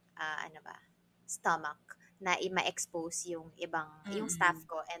ever, ano ba, stomach na ma-expose yung staff Mm-mm.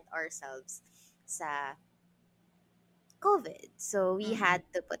 ko and ourselves sa COVID. So we Mm-mm. had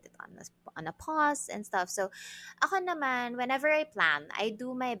to put it on a pause and stuff. So ako naman, whenever I plan, I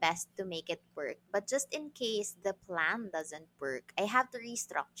do my best to make it work. But just in case the plan doesn't work, I have to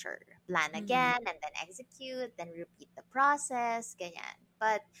restructure. Plan Mm-hmm. again and then execute, then repeat the process, ganyan.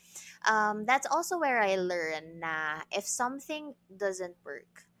 But that's also where I learn na if something doesn't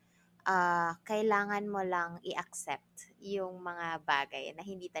work, kailangan mo lang i-accept yung mga bagay na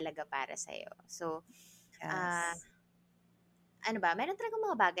hindi talaga para sa'yo. So, uh, Yes. ano ba, meron talagang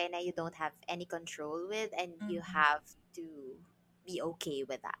mga bagay na you don't have any control with and you Mm-hmm. have to be okay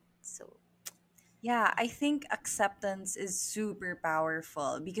with that. So, Yeah, I think acceptance is super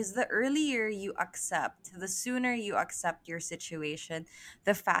powerful because the earlier you accept, the sooner you accept your situation,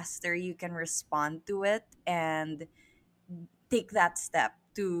 the faster you can respond to it and take that step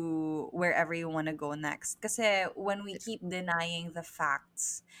to wherever you want to go next. Kasi when we keep denying the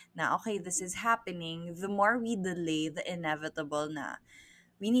facts na, okay, this is happening, the more we delay the inevitable na,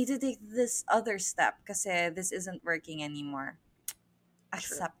 we need to take this other step kasi this isn't working anymore. true.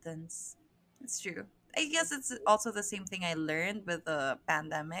 Acceptance. It's true. I guess it's also the same thing I learned with the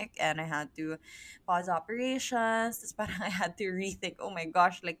pandemic and I had to pause operations. Tapos parang I had to rethink, oh my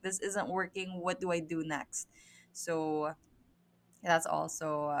gosh, like this isn't working. What do I do next? So that's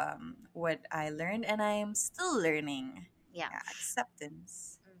also what I learned and I'm still learning. Yeah. Yeah,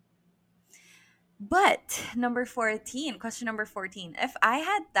 acceptance. Mm. But number 14, question number 14. If I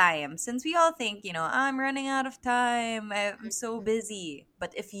had time, since we all think, I'm running out of time, I'm so Mm. busy.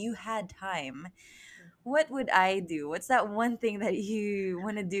 But if you had time, what would I do? What's that one thing that you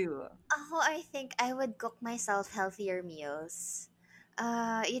want to do? Ako, I think I would cook myself healthier meals.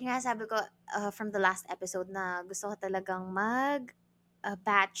 Yun nga sabi ko from the last episode na gusto ko talagang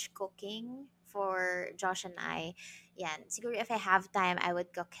batch cooking for Josh and I. Yan. Siguro if I have time, I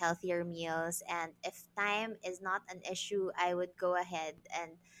would cook healthier meals. And if time is not an issue, I would go ahead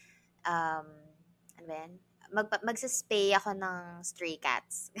and, um, ano ba yan? Magsaspay ako ng stray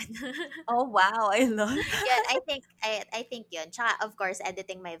cats. Oh, wow. I love Yun, that. I think yun. Tsaka, of course,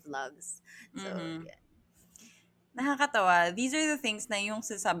 editing my vlogs. So, Mm-hmm. yun. Nakakatawa. These are the things na yung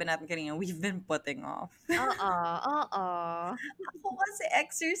sinasabi natin kanina, we've been putting off. Oo, oo. Ako kasi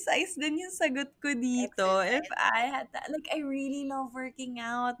exercise din yung sagot ko dito. If Exercise. I had that, like, I really love working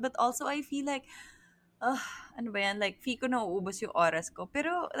out. But also, I feel like, ugh, ano ba yan? Like, feel ko nauubos yung oras ko.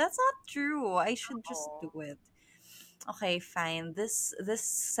 Pero, that's not true. I should just do Oo. it. Okay, fine. This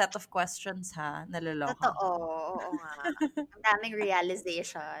set of questions, ha? Naloloka Totoo, ko. oo nga. Ang daming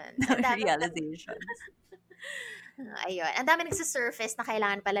realization. Ang daming Realizations. ayun, ang daming nagsu-surface na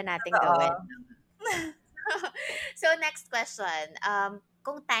kailangan pala nating gawin. Totoo. So, next question.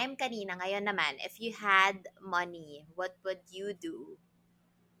 Kung time kanina, ngayon naman, if you had money, what would you do?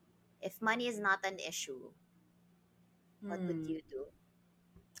 If money is not an issue, what would Hmm. you do?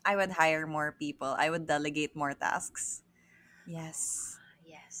 I would hire more people. I would delegate more tasks. Yes.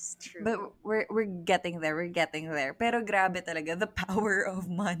 Yes, But true. we're getting there. We're getting there. Pero grabe talaga the power of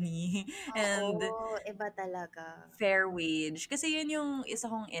money and Oo, iba talaga. fair wage. Kasi yun yung isa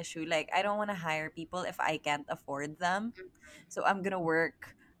kong issue. Like, I don't want to hire people if I can't afford them. So I'm gonna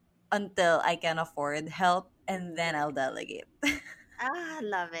work until I can afford help and then I'll delegate.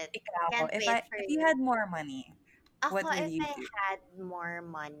 Love it. Ikaw, Can't wait for if you you. had more money, Ako, what would if you I do? had more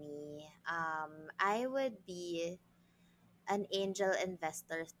money, I would be an angel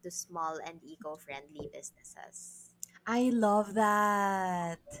investor to small and eco-friendly businesses. I love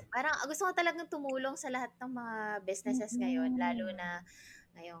that. Parang gusto ko talagang tumulong sa lahat ng mga businesses ngayon, lalo Mm-mm. na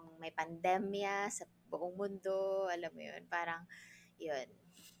ngayong may pandemya sa buong mundo, alam mo yun, parang yun.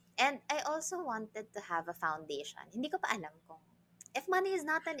 And I also wanted to have a foundation. Hindi ko pa alam kung if money is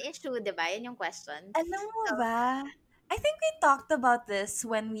not an issue, di ba? Yun yung question. Alam mo So, ba? I think we talked about this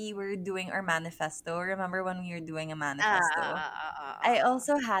when we were doing our manifesto. Remember when we were doing a manifesto? I oo.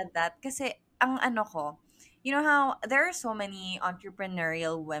 also had that kasi ang ano ko, you know how there are so many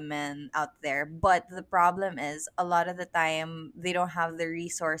entrepreneurial women out there, but the problem is a lot of the time they don't have the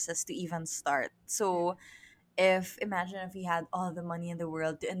resources to even start. So if imagine if we had all the money in the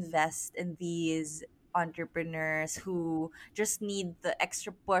world to invest in these entrepreneurs who just need the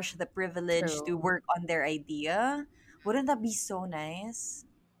extra push, the privilege to True. work on their idea, wouldn't that be so nice?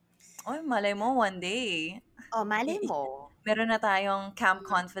 Oy, malay mo one day. Oh, malay i- i- mo. Meron na tayong Camp Mm.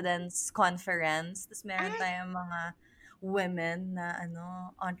 Confidence Conference. Tapos meron Ah, tayong mga women na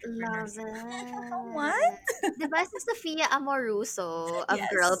love entrepreneurs. What? it. 'Di ba si Sofia Amoruso of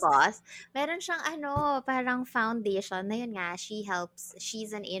Girl Yes. Boss, meron siyang parang foundation na yun nga,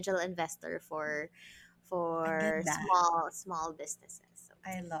 she's an angel investor Ang for ganda. small businesses. So,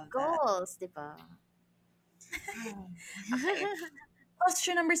 I love that. goals, 'di ba? Okay.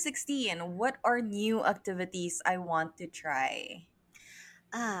 Question number 16. What are new activities I want to try?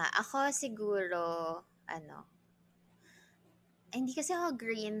 Ako siguro ano, hindi kasi ako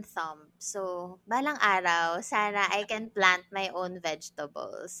green thumb. So, balang araw, sana I can plant my own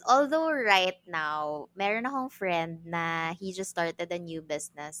vegetables. Although right now, meron akong friend na he just started a new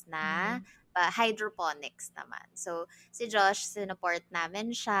business na Mm, hydroponics naman. So, si Josh, sinuport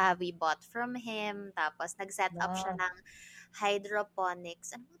namin siya. We bought from him. Tapos, nag-set up siya love. ng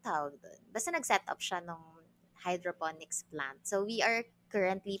hydroponics. Ano mo tawag doon? Basta nag-set up siya ng hydroponics plant. So, we are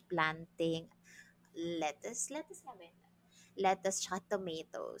currently planting lettuce na ba yun? Lettuce tsaka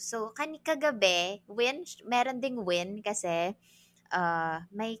tomato. So, kagabi, meron ding win kasi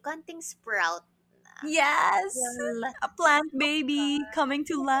may konting sprout na. Yes! Yung A plant baby coming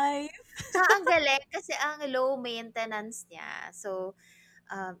to life. ang galing kasi ang low maintenance niya. So,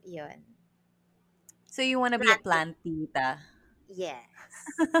 yun. So you want to be a Planting. plant tita?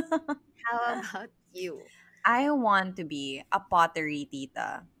 Yes. How about you? I want to be a pottery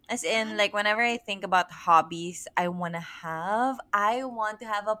tita. As in, Ah, like, whenever I think about hobbies I want to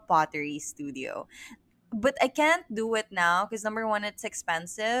have a pottery studio. But I can't do it now because number one, it's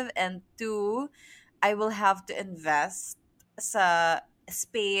expensive. And two, I will have to invest sa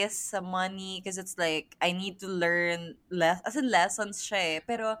space, sa money, because it's like, I need to learn as in lessons siya eh.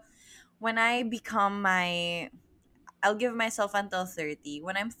 Pero when I become I'll give myself until 30.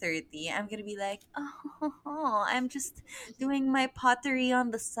 When I'm 30, I'm going to be like, oh, I'm just doing my pottery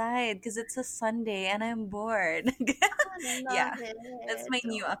on the side because it's a Sunday and I'm bored. I Yeah, love that's it. my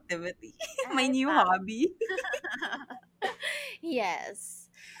new activity, my I new found. hobby Yes.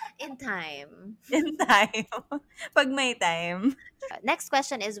 In time. in time. Pag may time. Next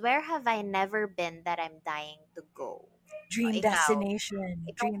question is, where have I never been that I'm dying to go? O, Dream ikaw. destination.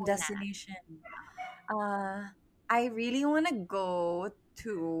 Ikaw Dream muna. destination. Uh, I really want to go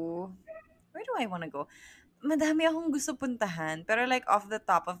to. Where do I want to go? Madami akong gusto puntahan. Pero like off the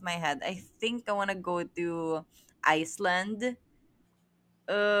top of my head, I think I want to go to Iceland.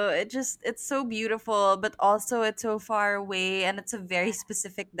 It's so beautiful, but also it's so far away, and it's a very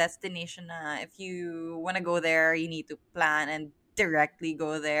specific destination. If you want to go there, you need to plan and directly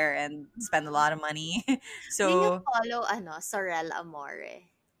go there and spend a lot of money. Do you So follow, Sorel Amore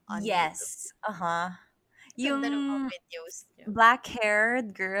on YouTube? yes, uh-huh. Ganda ng mga Yung videos niyo.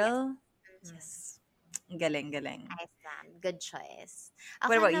 black-haired Yes. girl. Mhm. Yes. Galing, galing. Iceland. Good choice.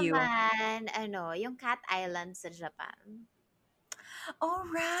 What Ako about you? naman, yung Cat Island sa Japan. All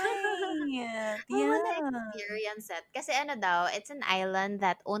right. I wanna Yeah. experience it. Kasi daw, it's an island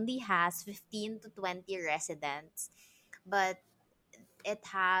that only has 15 to 20 residents. But it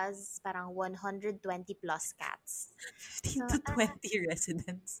has parang 120 plus cats. 15 So, to 20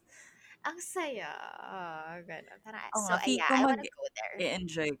 residents. ang saya. Ganun. Oo So, nga, feel ko I wanna go there.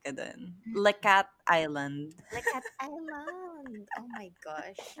 mag-enjoy ka dun. Lecat Island. Like Cat Island. Oh my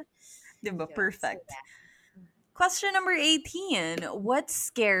gosh. Diba? Yun. So, Perfect. yeah. Question number 18. What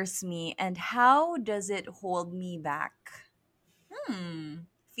scares me and how does it hold me back?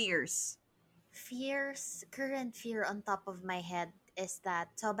 Fears. Current fear on top of my head is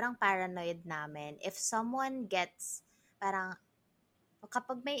that sobrang paranoid namin. If someone gets, parang,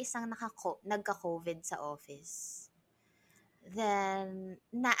 kapag may isang nagka-COVID sa office, then,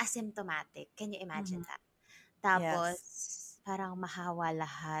 na-asymptomatic. Can you imagine Mhm. that? Tapos, Yes. parang mahawa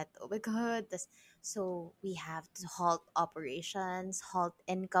lahat. Oh my God. So, we have to halt operations, halt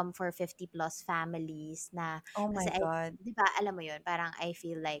income for 50 plus families na, Oh my kasi God. di ba, alam mo yun, parang I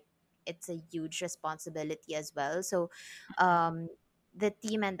feel like it's a huge responsibility as well. So, the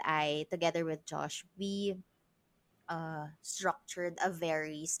team and I, together with Josh, we structured a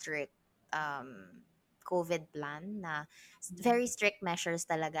very strict COVID plan na Mhm. very strict measures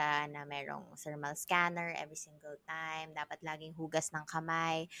talaga na merong thermal scanner every single time. Dapat laging hugas ng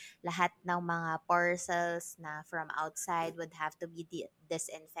kamay. Lahat ng mga parcels na from outside would have to be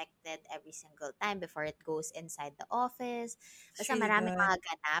disinfected every single time before it goes inside the office. It's Basta really maraming good. mga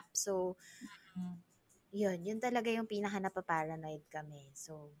ganap. So, Mhm. yun talaga yung pinaka napaparanoid kami.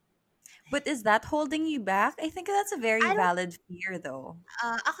 So, But is that holding you back? I think that's a very I don't valid fear though.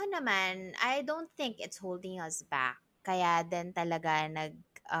 Ako naman, I don't think it's holding us back. Kaya din talaga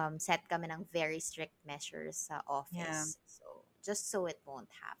set kami ng very strict measures sa Yeah. office. So, just so it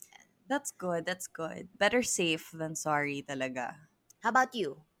won't happen. That's good. That's good. Better safe than sorry talaga. How about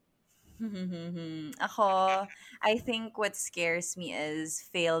you? Ako, I think what scares me is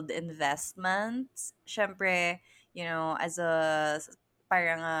failed investments. Syempre, as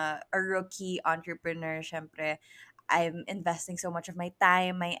parang a rookie entrepreneur, syempre, I'm investing so much of my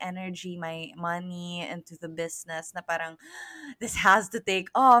time, my energy, my money into the business na parang this has to take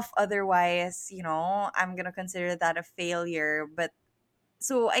off. Otherwise, I'm gonna consider that a failure. But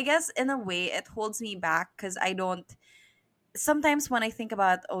so I guess in a way it holds me back because I don't sometimes when I think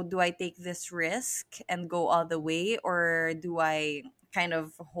about, oh, do I take this risk and go all the way, or do I kind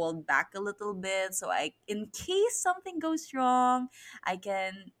of hold back a little bit so in case something goes wrong, I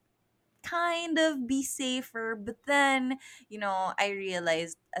can kind of be safer. But then, I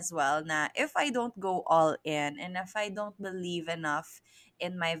realized as well na if I don't go all in and if I don't believe enough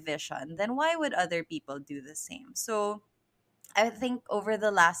in my vision, then why would other people do the same? So I think over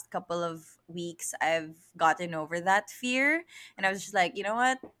the last couple of weeks, I've gotten over that fear. And I was just like, you know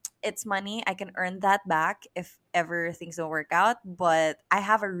what? It's money. I can earn that back if ever things don't work out. But I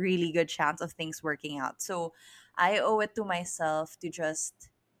have a really good chance of things working out. So I owe it to myself to just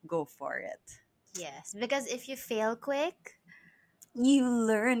go for it. Yes, because if you fail quick, You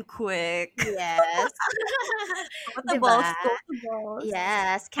learn quick. yes. Go to 'Di balls, ba? go to balls.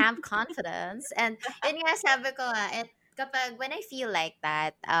 Yes, camp confidence. And yun nga sabi ko nga, kapag when I feel like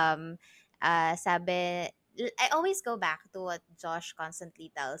that, I always go back to what Josh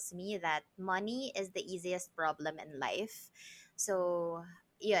constantly tells me, that money is the easiest problem in life. So,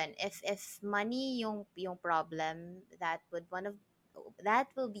 yun, if money yung problem, that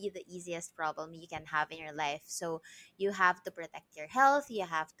will be the easiest problem you can have in your life. So you have to protect your health, you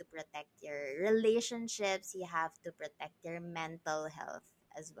have to protect your relationships, you have to protect your mental health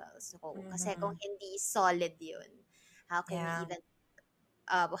as well. So kasi kung Mm-hmm. hindi solid yun, how can you Yeah.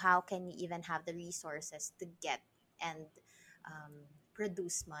 even have the resources to get and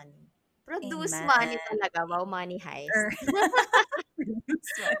produce money? Produce Amen. money talaga. Wow, money heist. Er,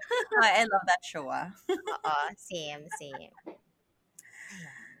 Produce one. I love that show. Ah. Oo, same, same.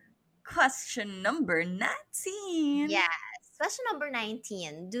 Ayan. Question number 19. Yes. Question number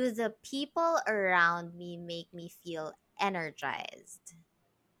 19. Do the people around me make me feel energized?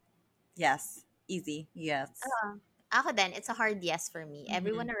 Yes. Easy. Yes. Ako din, it's a hard yes for me. Mm-hmm.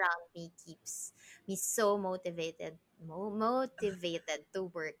 Everyone around me keeps me so motivated to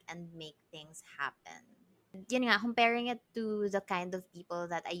work and make things happen. And yun nga, comparing it to the kind of people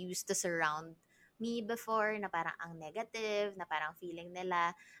that I used to surround me before, na parang ang negative, na parang feeling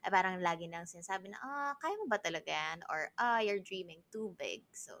nila, ay parang lagi nang sinasabi na, kaya mo ba talaga yan? Or, you're dreaming too big.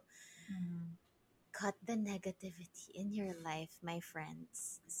 So, Mm-hmm. cut the negativity in your life, my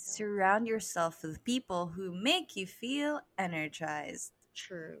friends. So, Surround yourself with people who make you feel energized.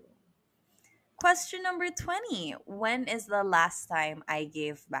 true. Question number 20. When is the last time I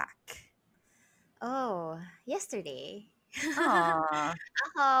gave back? Oh, yesterday. Aw.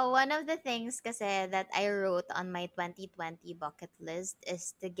 One of the things kasi that I wrote on my 2020 bucket list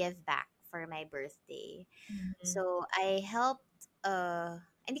is to give back for my birthday. Mhm. So, I helped,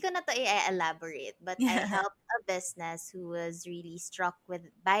 hindi ko na to i-elaborate, but I Yeah. helped a business who was really struck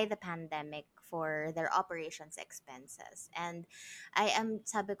by the pandemic for their operations expenses. And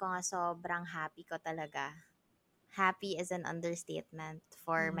sabi ko nga, sobrang happy ko talaga. Happy is an understatement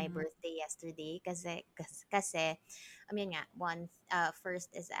for my Mhm. birthday yesterday kasi yun nga,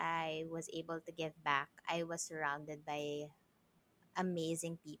 first is I was able to give back. I was surrounded by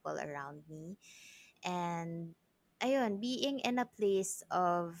amazing people around me, and ayun, being in a place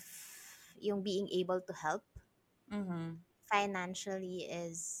of yung being able to help Mhm. financially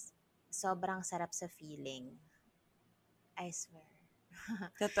is sobrang sarap sa feeling. I swear.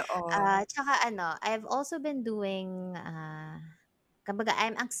 Totoo. Tsaka I've also been doing kumbaga,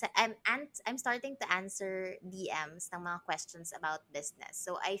 I'm starting to answer DMs ng mga questions about business.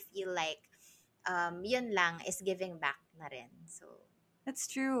 So I feel like yun lang is giving back na rin. So That's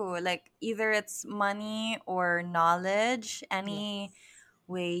true. Like either it's money or knowledge, any yes.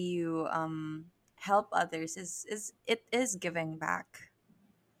 way you help others is giving back.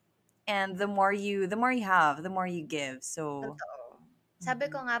 And the more you have, the more you give. So, Totoo. Sabi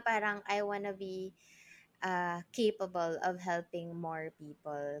ko mhm. nga parang I wanna be capable of helping more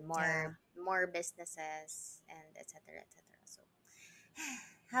people, Yeah. more businesses, and etc. etc. So,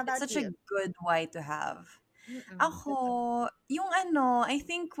 how It's about such a you? good why to have. Totoo. Ako, yung ano, I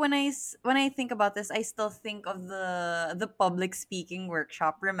think when I think about this, I still think of the public speaking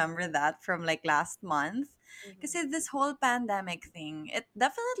workshop. Remember that from like last month? Mhm. Kasi this whole pandemic thing, it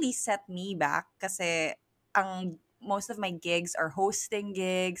definitely set me back kasi ang most of my gigs are hosting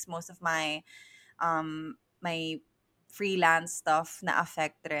gigs, most of my freelance stuff na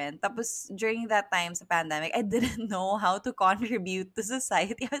affect rin. Tapos, during that time sa pandemic, I didn't know how to contribute to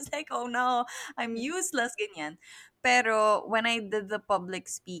society. I was like, oh no, I'm useless, ganyan. Pero, when I did the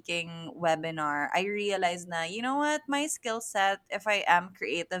public speaking webinar, I realized na, you know what, my skill set, if I am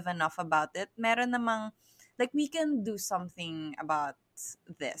creative enough about it, meron namang, like, we can do something about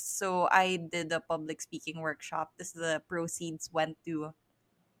this. So, I did a public speaking workshop. This the proceeds went to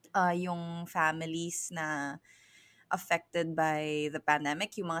yung families na affected by the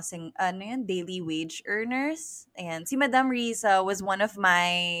pandemic, yung mga ano yun, daily wage earners. And si Madam Riza was one of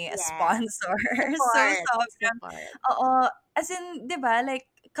my Yes. sponsors. So, Support, sobrang, support. oo, as in, di ba, like,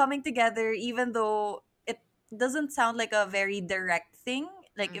 coming together, even though it doesn't sound like a very direct thing,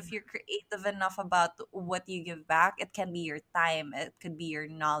 like, if Mhm. you're creative enough about what you give back, it can be your time, it could be your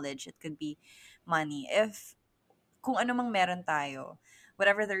knowledge, it could be money. If kung ano mang meron tayo,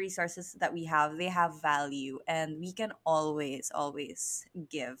 whatever the resources that we have, they have value and we can always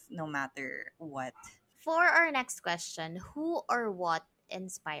give no matter what. For our next question, who or what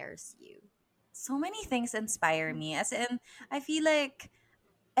inspires you? So many things inspire me. As in, I feel like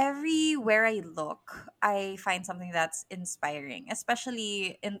everywhere I look, I find something that's inspiring,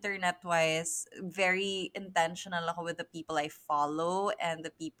 especially internet wise. Very intentional ako with the people I follow and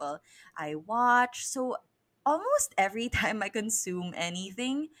the people I watch. So almost every time I consume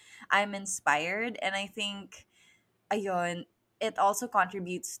anything, I'm inspired. And I think, ayun, it also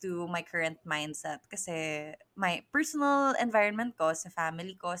contributes to my current mindset kasi my personal environment ko, sa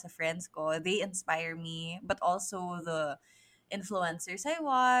family ko, sa friends ko, they inspire me. But also the influencers I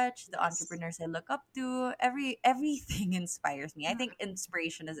watch, the Yes. entrepreneurs I look up to, everything inspires me. I think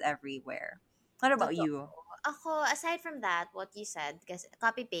inspiration is everywhere. What about Totoo. you? Ako, aside from that, what you said, kasi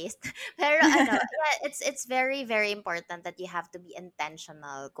copy paste. Pero ano, yeah, it's very very important that you have to be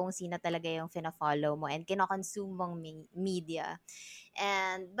intentional kung sino talaga yung fina-follow mo and kino-consume mong media.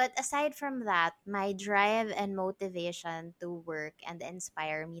 And but aside from that, my drive and motivation to work and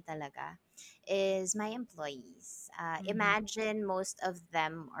inspire me talaga is my employees. Mhm. Imagine most of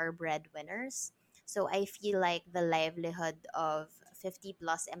them are breadwinners. So I feel like the livelihood of 50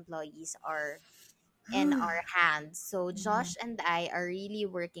 plus employees are in our hands. So Mhm. Josh and I are really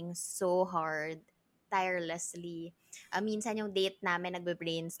working so hard, tirelessly. Minsan yung date namin,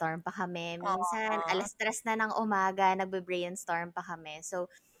 nagbe-brainstorm pa kami. Minsan, Aw. 3:00 na ng umaga, nagbe-brainstorm pa kami. So,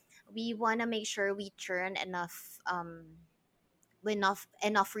 we wanna make sure we churn enough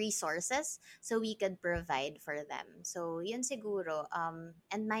resources so we could provide for them. So, yun siguro.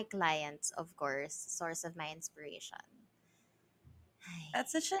 And my clients, of course, source of my inspiration. Ay,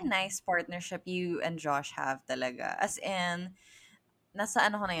 That's such a ayun. nice partnership you and Josh have talaga. As in, nasa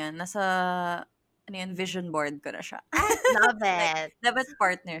ano ko na yun, nasa ano yun, vision board ko na siya. I love Like, it. dapat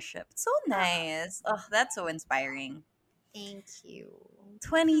partnership. So Uh, nice. Oh, that's so inspiring. Thank you.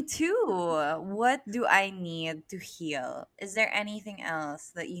 22. What do I need to heal? Is there anything else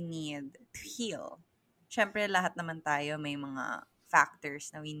that you need to heal? Siyempre, lahat naman tayo may mga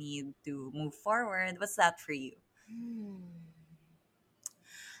factors na we need to move forward. What's that for you? Hmm.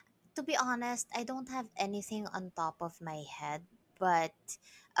 To be honest, I don't have anything on top of my head, but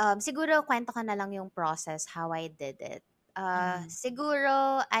siguro kwento ko na lang yung process how I did it. Mm-hmm.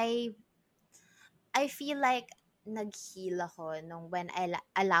 Siguro I feel like nag-heal ako nung when I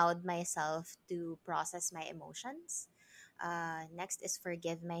allowed myself to process my emotions. Next is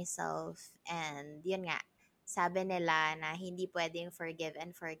forgive myself, and yun nga, sabi nila na hindi pwedeng forgive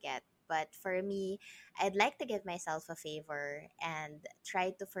and forget. But for me, I'd like to give myself a favor and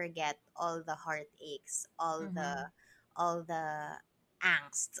try to forget all the heartaches, Mm-hmm. all the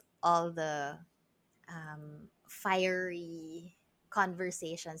angst, all the fiery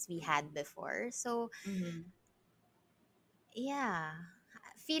conversations we had before. So, Mm-hmm. yeah.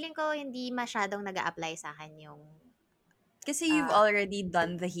 Feeling ko hindi masyadong nag apply sa akin yung Kasi you've uh, already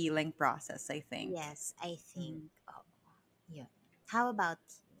done the healing process, I think. yes, I think. Mhm. Oh, yun. How about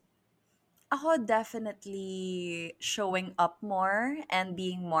Ako definitely showing up more and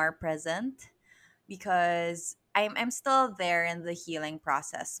being more present because I'm still there in the healing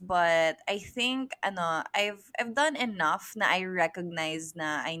process, but I think I've done enough na I recognize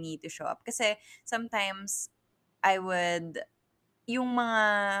na I need to show up kasi sometimes I would yung mga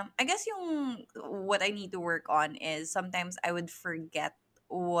I guess yung what I need to work on is sometimes I would forget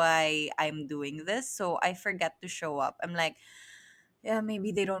why I'm doing this. So I forget to show up. I'm like, yeah,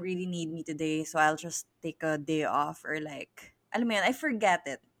 maybe they don't really need me today, so I'll just take a day off, or like, alam mo yun, I forget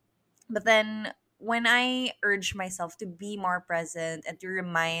it. But then when I urge myself to be more present and to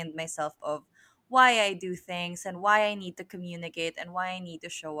remind myself of why I do things and why I need to communicate and why I need to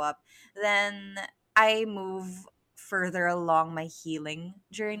show up, then I move further along my healing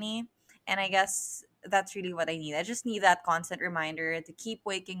journey. And I guess that's really what I need. I just need that constant reminder to keep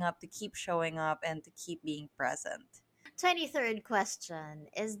waking up, to keep showing up, and to keep being present. 23rd question.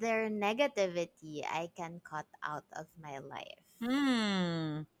 Is there negativity I can cut out of my life?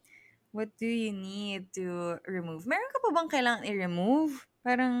 Hmm. What do you need to remove? Meron ka pa bang kailangan i-remove?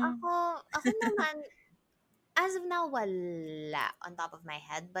 Parang, Ako naman, as of now, wala on top of my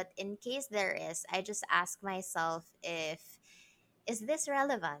head. But in case there is, I just ask myself if, is this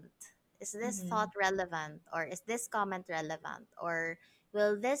relevant? Is this mhm. thought relevant? Or is this comment relevant? Or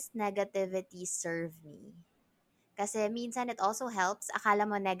will this negativity serve me? Kasi minsan it also helps, akala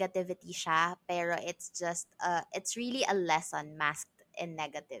mo negativity siya, pero it's really a lesson masked in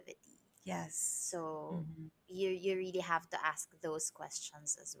negativity. Yes. So, Mhm. you really have to ask those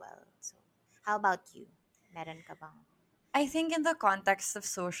questions as well. So, how about you? Meron ka bang? I think in the context of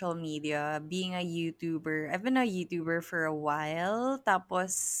social media, being a YouTuber, I've been a YouTuber for a while.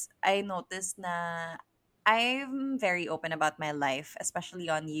 Tapos, I noticed na I'm very open about my life, especially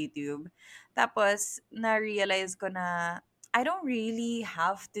on YouTube. Tapos, na-realize ko na I don't really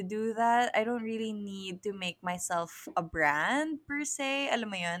have to do that. I don't really need to make myself a brand per se.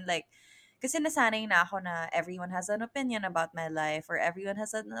 Alam mo yun? Like, kasi nasanay na ako na everyone has an opinion about my life or everyone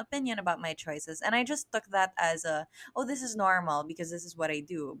has an opinion about my choices. And I just took that as a, oh, this is normal because this is what I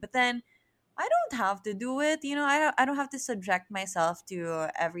do. But then I don't have to do it. I don't have to subject myself to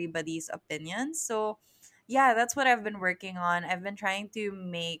everybody's opinions. So yeah, that's what I've been working on. I've been trying to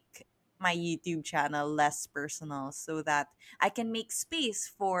make my YouTube channel less personal so that I can make space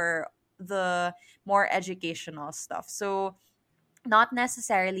for the more educational stuff. So not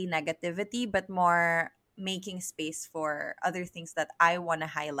necessarily negativity, but more making space for other things that I want to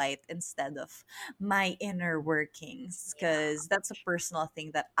highlight instead of my inner workings, Yeah. because that's a personal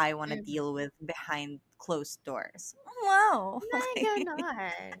thing that I want to deal Mm-hmm. with behind closed doors. Wow. My Okay. ganon.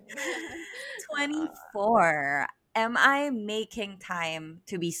 Oo. 24. Am I making time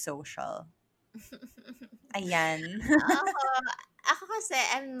to be social? Ayan. Ako, ako kasi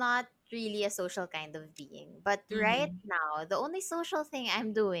I'm not really a social kind of being. But right Mhm. now, the only social thing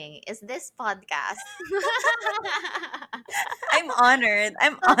I'm doing is this podcast. I'm honored.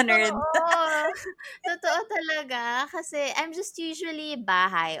 I'm honored. Totoo. Totoo talaga. Kasi I'm just usually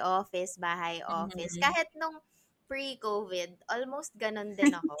bahay, office. Mhm. Kahit nung pre-COVID, almost ganun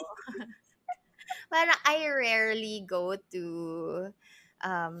din ako. Parang I rarely go to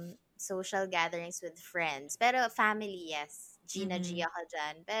social gatherings with friends. Pero family, yes. Gina G Mhm. ako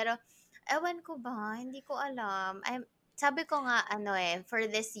dyan. Pero, ewan ko ba, hindi ko alam. Sabi ko nga, for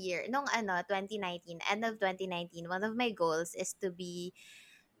this year, nung 2019, end of 2019, one of my goals is to be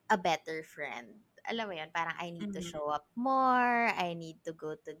a better friend. Alam mo yun, parang I need to Mhm. show up more, I need to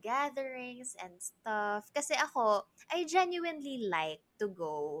go to gatherings and stuff. Kasi ako, I genuinely like to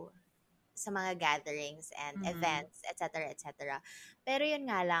go sa mga gatherings and Mhm. events, etc., etc. Pero yun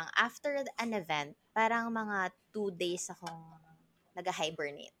nga lang, after an event, parang mga 2 days akong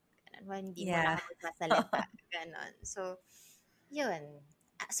nag-hibernate. Ganun. Well, hindi muna Yeah. ako magsasalita. Ganon. So, yun.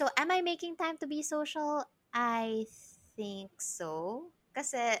 So, am I making time to be social? I think so.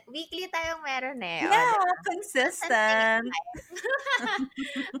 Kasi weekly tayong meron eh. O, di Yeah, ba? Consistent thing in consistent. life.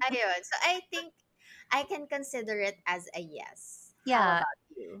 Ayun. So, I think I can consider it as a yes. How Yeah, about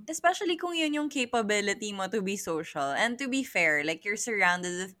you? especially kung yun yung capability mo to be social. And to be fair, like you're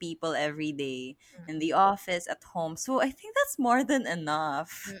surrounded with people every day in the Mm-mm. office, at home. So I think that's more than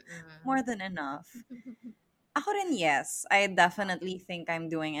enough. More Mm-mm. than enough. Ako rin, yes. I definitely think I'm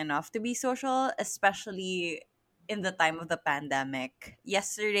doing enough to be social, especially in the time of the pandemic.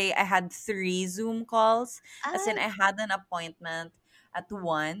 Yesterday, I had 3 Zoom calls. As in, Ay, I had an appointment at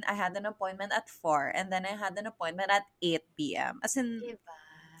 1, I had an appointment at 4, and then I had an appointment at 8 p.m. As in, iba.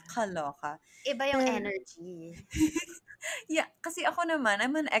 kaloka. Iba yung Pero, energy. yeah, kasi ako naman,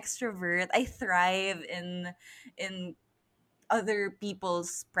 I'm an extrovert. I thrive in other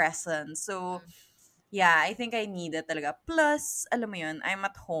people's presence. So, Mm. yeah, I think I need it talaga. Plus, alam mo yun, I'm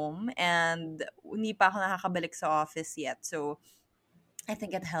at home and hindi pa ako nakakabalik sa office yet. So, I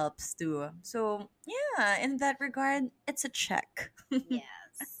think it helps too. So, yeah, in that regard, it's a check.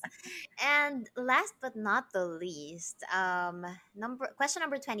 Yes. And last but not the least, question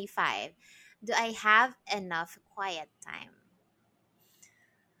number 25. Do I have enough quiet time?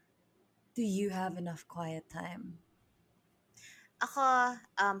 Do you have enough quiet time? Ako,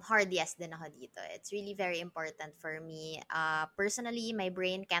 hard yes din ako dito. It's really very important for me. Personally, my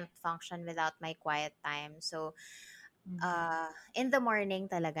brain can't function without my quiet time. So, Mm-hmm. in the morning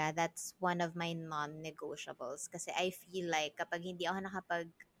talaga, that's one of my non-negotiables. Kasi I feel like kapag hindi ako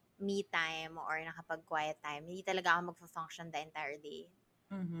nakapag me time or nakapag quiet time, hindi talaga ako magfa-function the entire day.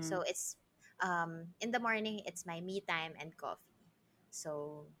 Mm-hmm. So, it's, in the morning, it's my me time and coffee.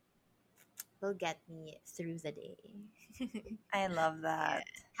 So, will get me through the day. I love that.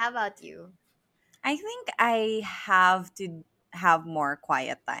 How about you? I think I have to have more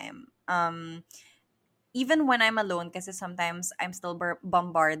quiet time. Even when I'm alone, because sometimes I'm still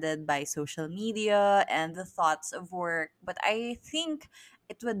bombarded by social media and the thoughts of work. But I think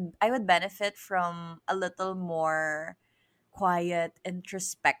I would benefit from a little more quiet,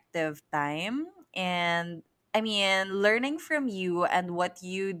 introspective time. And I mean, learning from you and what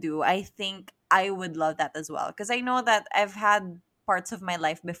you do, I think I would love that as well. Because I know that I've had parts of my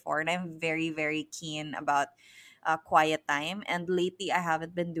life before and I'm very, very keen about quiet time. And lately, I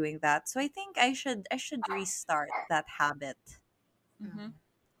haven't been doing that. So I think I should restart that habit. Mm-hmm. Mm.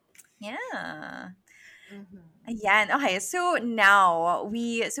 Yeah. Mhm. Yeah. Okay. So now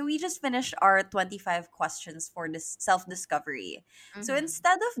we just finished our 25 questions for this self discovery. So Mhm.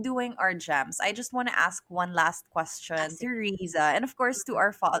 instead of doing our gems, I just want to ask one last Ah, question to sige. Riza and of course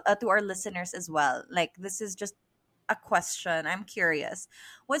Mhm. to our listeners as well. Like this is just a question. I'm curious.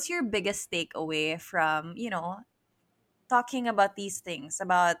 What's your biggest takeaway from talking about these things,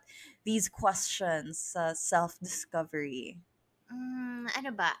 about these questions, self discovery?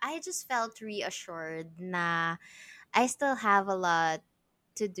 Ano ba? I just felt reassured na I still have a lot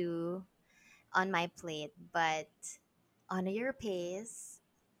to do on my plate, but honor your pace.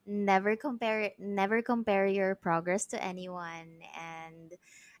 Never compare your progress to anyone, and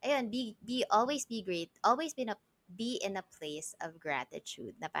ayun, always be great. Always be in a place of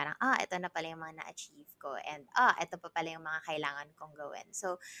gratitude na parang, ito na pala yung mga na-achieve ko and ito pa pala yung mga kailangan kong gawin.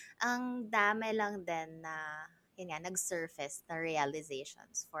 So, ang dami lang din na yun nga, nag-surface na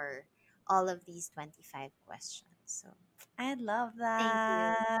realizations for all of these 25 questions. So, I love thank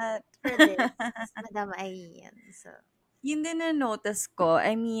you that. for this, Madam Ayan. So, Yun din na notice ko.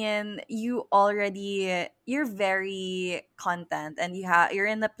 I mean, you're very content and you're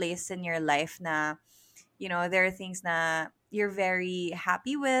in a place in your life na, there are things na you're very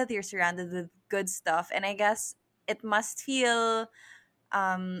happy with, you're surrounded with good stuff. And I guess it must feel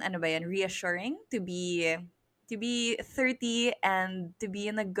ano ba yan, reassuring to be 30 and to be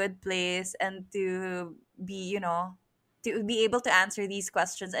in a good place and to be able to answer these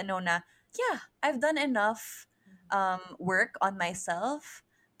questions and know na, yeah, I've done enough work on myself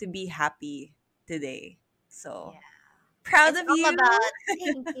to be happy today. So, yeah. proud It's of all you. about,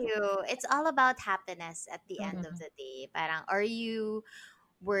 thank you. It's all about happiness at the end of Mhm. the day. Parang, are you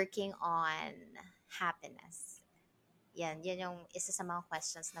working on happiness? Yan yung isa sa mga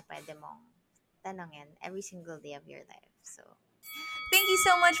questions na pwede mong tanongin every single day of your life. So, Thank you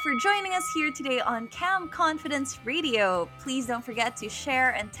so much for joining us here today on Cam Confidence Radio. Please don't forget to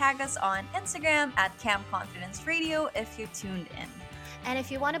share and tag us on Instagram at Cam Confidence Radio if you tuned in. and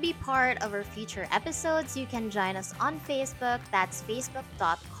if you want to be part of our future episodes, you can join us on Facebook. That's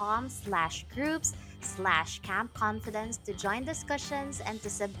facebook.com/groups/Camp Confidence to join discussions and to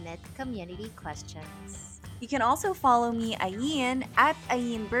submit community questions. You can also follow me, Ayin, at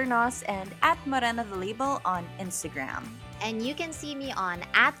Ayin Bernos and at Morena the Label on Instagram. And you can see me on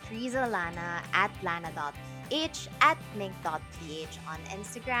at Rizalana, at Lana.ph, at Mink.ph on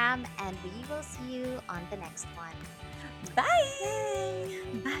Instagram. And we will see you on the next one. Bye!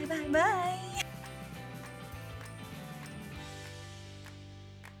 Bye, bye, bye.